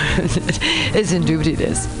for it's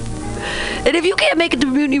indubitious. And if you can't make it to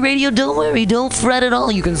Mutiny Radio, don't worry, don't fret at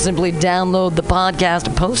all. You can simply download the podcast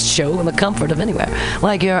and post-show in the comfort of anywhere,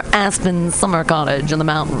 like your Aspen summer cottage on the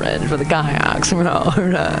mountain ridge with the kayaks.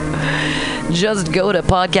 Just go to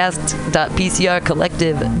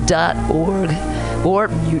podcast.pcrcollective.org or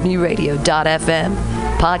mutinyradio.fm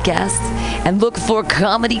podcasts and look for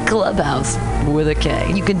Comedy Clubhouse with a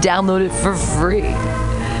K. You can download it for free.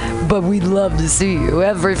 But we'd love to see you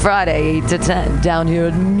every Friday, 8 to 10, down here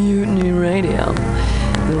at Mutiny Radio.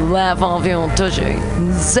 Laugh off your tushy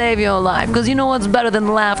and save your life, because you know what's better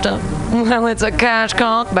than laughter? Well, it's a cash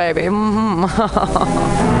cock, baby.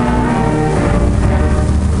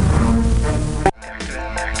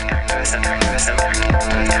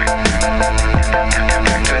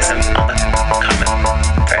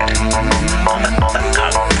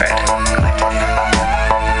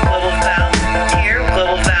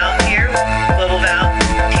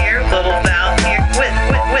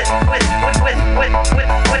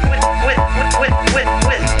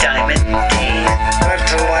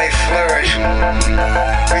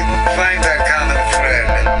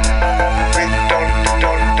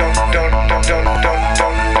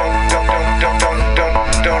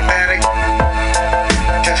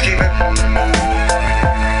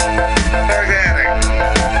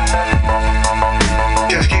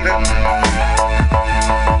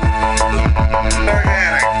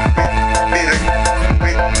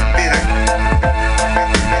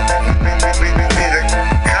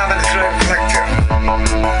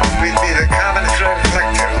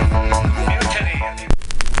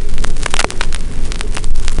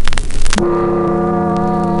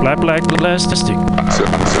 Fantastic.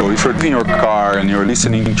 So if you're in your car and you're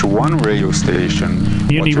listening to one radio station,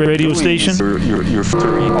 Mutiny Radio station, you're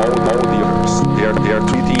filtering all the others. They are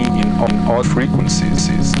treating in all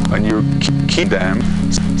frequencies, and you keep them.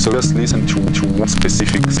 So just listen to one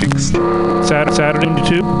specific Saturday to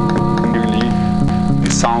 2. Really, the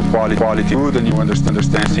sound quality good, and you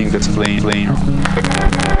understand things that's playing.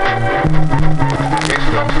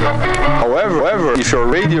 However, if your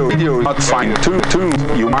radio is not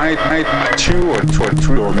fine-tuned, you might 2 or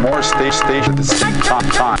 3 or more stations at the same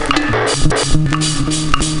time.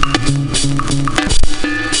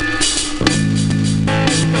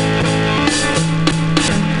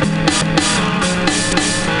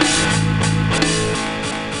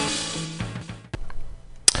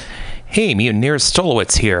 Hey, Mutineer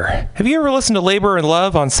Stolowitz here. Have you ever listened to Labor and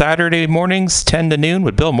Love on Saturday mornings, 10 to noon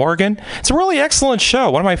with Bill Morgan? It's a really excellent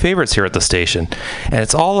show, one of my favorites here at the station. And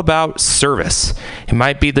it's all about service. It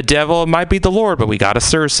might be the devil, it might be the Lord, but we got to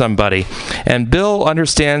serve somebody. And Bill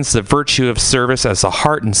understands the virtue of service as the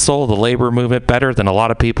heart and soul of the labor movement better than a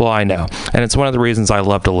lot of people I know. And it's one of the reasons I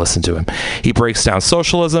love to listen to him. He breaks down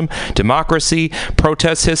socialism, democracy,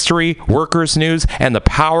 protest history, workers' news, and the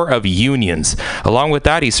power of unions. Along with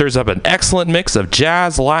that, he serves up an excellent mix of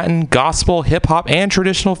jazz, Latin, gospel, hip-hop, and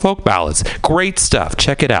traditional folk ballads. Great stuff.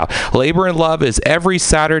 Check it out. Labor and Love is every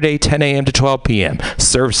Saturday, 10 a.m. to 12 p.m.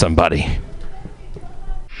 Serve somebody.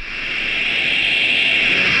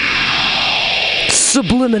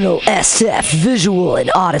 Subliminal SF visual and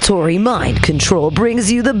auditory mind control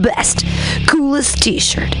brings you the best, coolest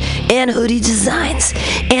t-shirt and hoodie designs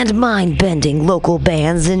and mind-bending local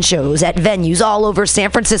bands and shows at venues all over San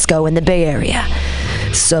Francisco and the Bay Area.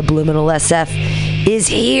 Subliminal SF is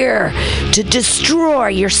here to destroy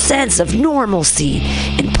your sense of normalcy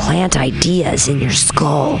and plant ideas in your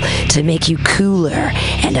skull to make you cooler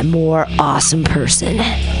and a more awesome person.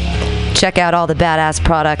 Check out all the badass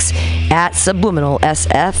products at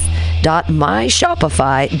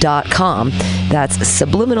subliminalsf.myshopify.com. That's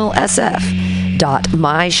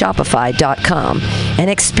subliminalsf.myshopify.com and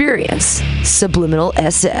experience Subliminal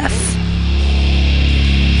SF.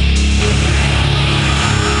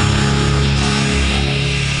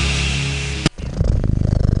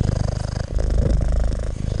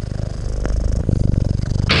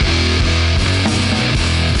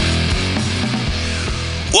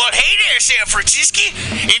 San Francisco.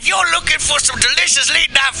 If you're looking for some delicious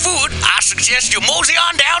late night food, I suggest you mosey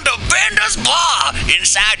on down to Bender's Bar.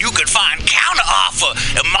 Inside you can find counter offer,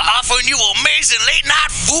 offering you amazing late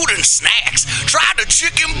night food and snacks. Try the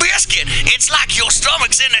chicken biscuit. It's like your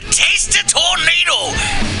stomach's in a tasty tornado.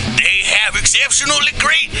 They have exceptionally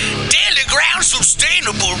great daily ground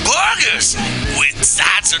sustainable burgers with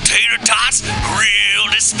sides of tater tots,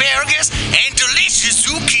 grilled asparagus, and delicious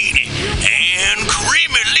zucchini and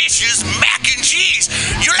creamy-licious mac and cheese.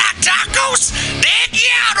 You like tacos? They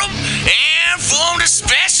got them. And from the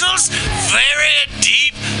specials, very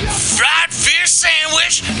deep fried fish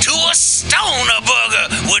sandwich to a stoner burger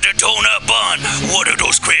with a donut bun. What are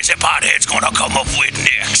those crazy potheads gonna come up with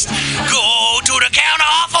next? Go to the counter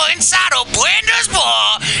offer inside of Bender's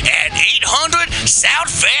Bar at 800 South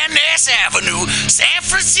Van Ness Avenue, San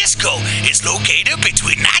Francisco. It's located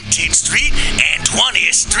between 19th Street and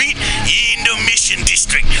 20th Street in the Mission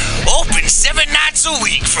District. Open 7 nights a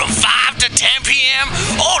week from 5 to 10 p.m.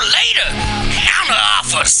 or later. Counter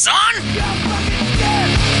offer, son.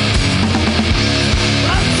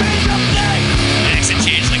 Accent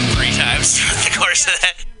changed like 3 times throughout the course of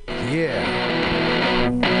that. Yeah.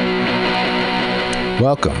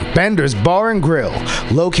 Welcome. Bender's Bar and Grill,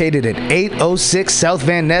 located at 806 South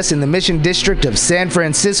Van Ness in the Mission District of San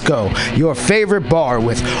Francisco. Your favorite bar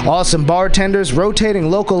with awesome bartenders, rotating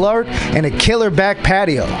local art, and a killer back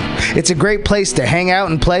patio. It's a great place to hang out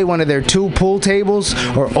and play one of their 2 pool tables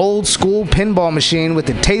or old school pinball machine with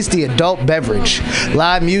a tasty adult beverage.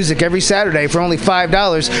 Live music every Saturday for only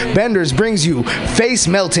 $5. Bender's brings you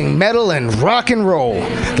face-melting metal and rock and roll.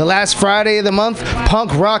 The last Friday of the month,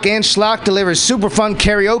 punk, rock, and schlock delivers super fun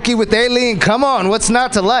karaoke with Aileen. Come on, what's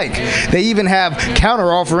not to like? They even have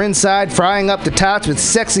counter offer inside, frying up the tots with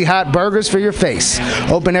sexy hot burgers for your face.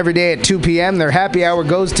 Open every day at 2 p.m. Their happy hour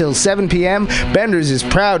goes till 7 p.m. Bender's is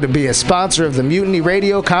proud to be a sponsor of the Mutiny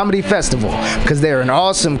Radio Comedy Festival because they're an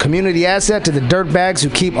awesome community asset to the dirtbags who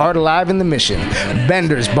keep art alive in the Mission.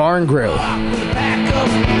 Bender's Bar and Grill.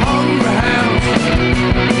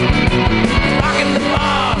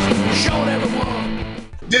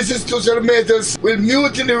 This is Tushar Matters with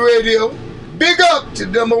Mutiny Radio. Big up to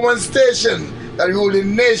the #1 station that rules the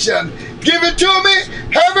nation. Give it to me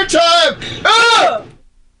every time.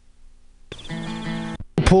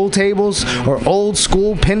 pool tables, or old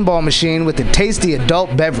school pinball machine with a tasty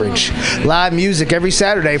adult beverage. Live music every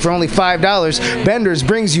Saturday for only $5. Bender's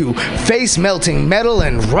brings you face-melting metal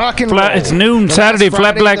and rock and roll. It's noon Saturday,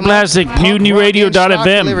 Flat Black Plastic,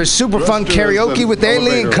 MutinyRadio.fm. Delivers super fun karaoke with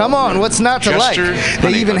Aileen. Come on, what's not to like?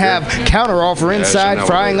 They even have counter offer inside,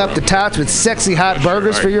 frying up the tots with sexy hot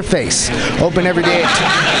burgers for your face. Open every day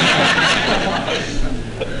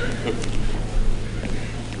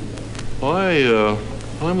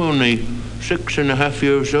I'm only 6.5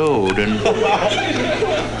 years old, and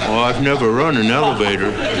I've never run an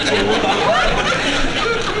elevator before.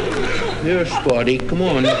 Here, Spotty, come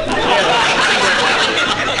on.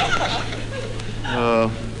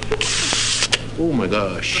 Oh my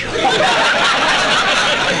gosh.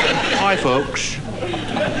 Hi, folks.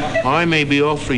 I may be off for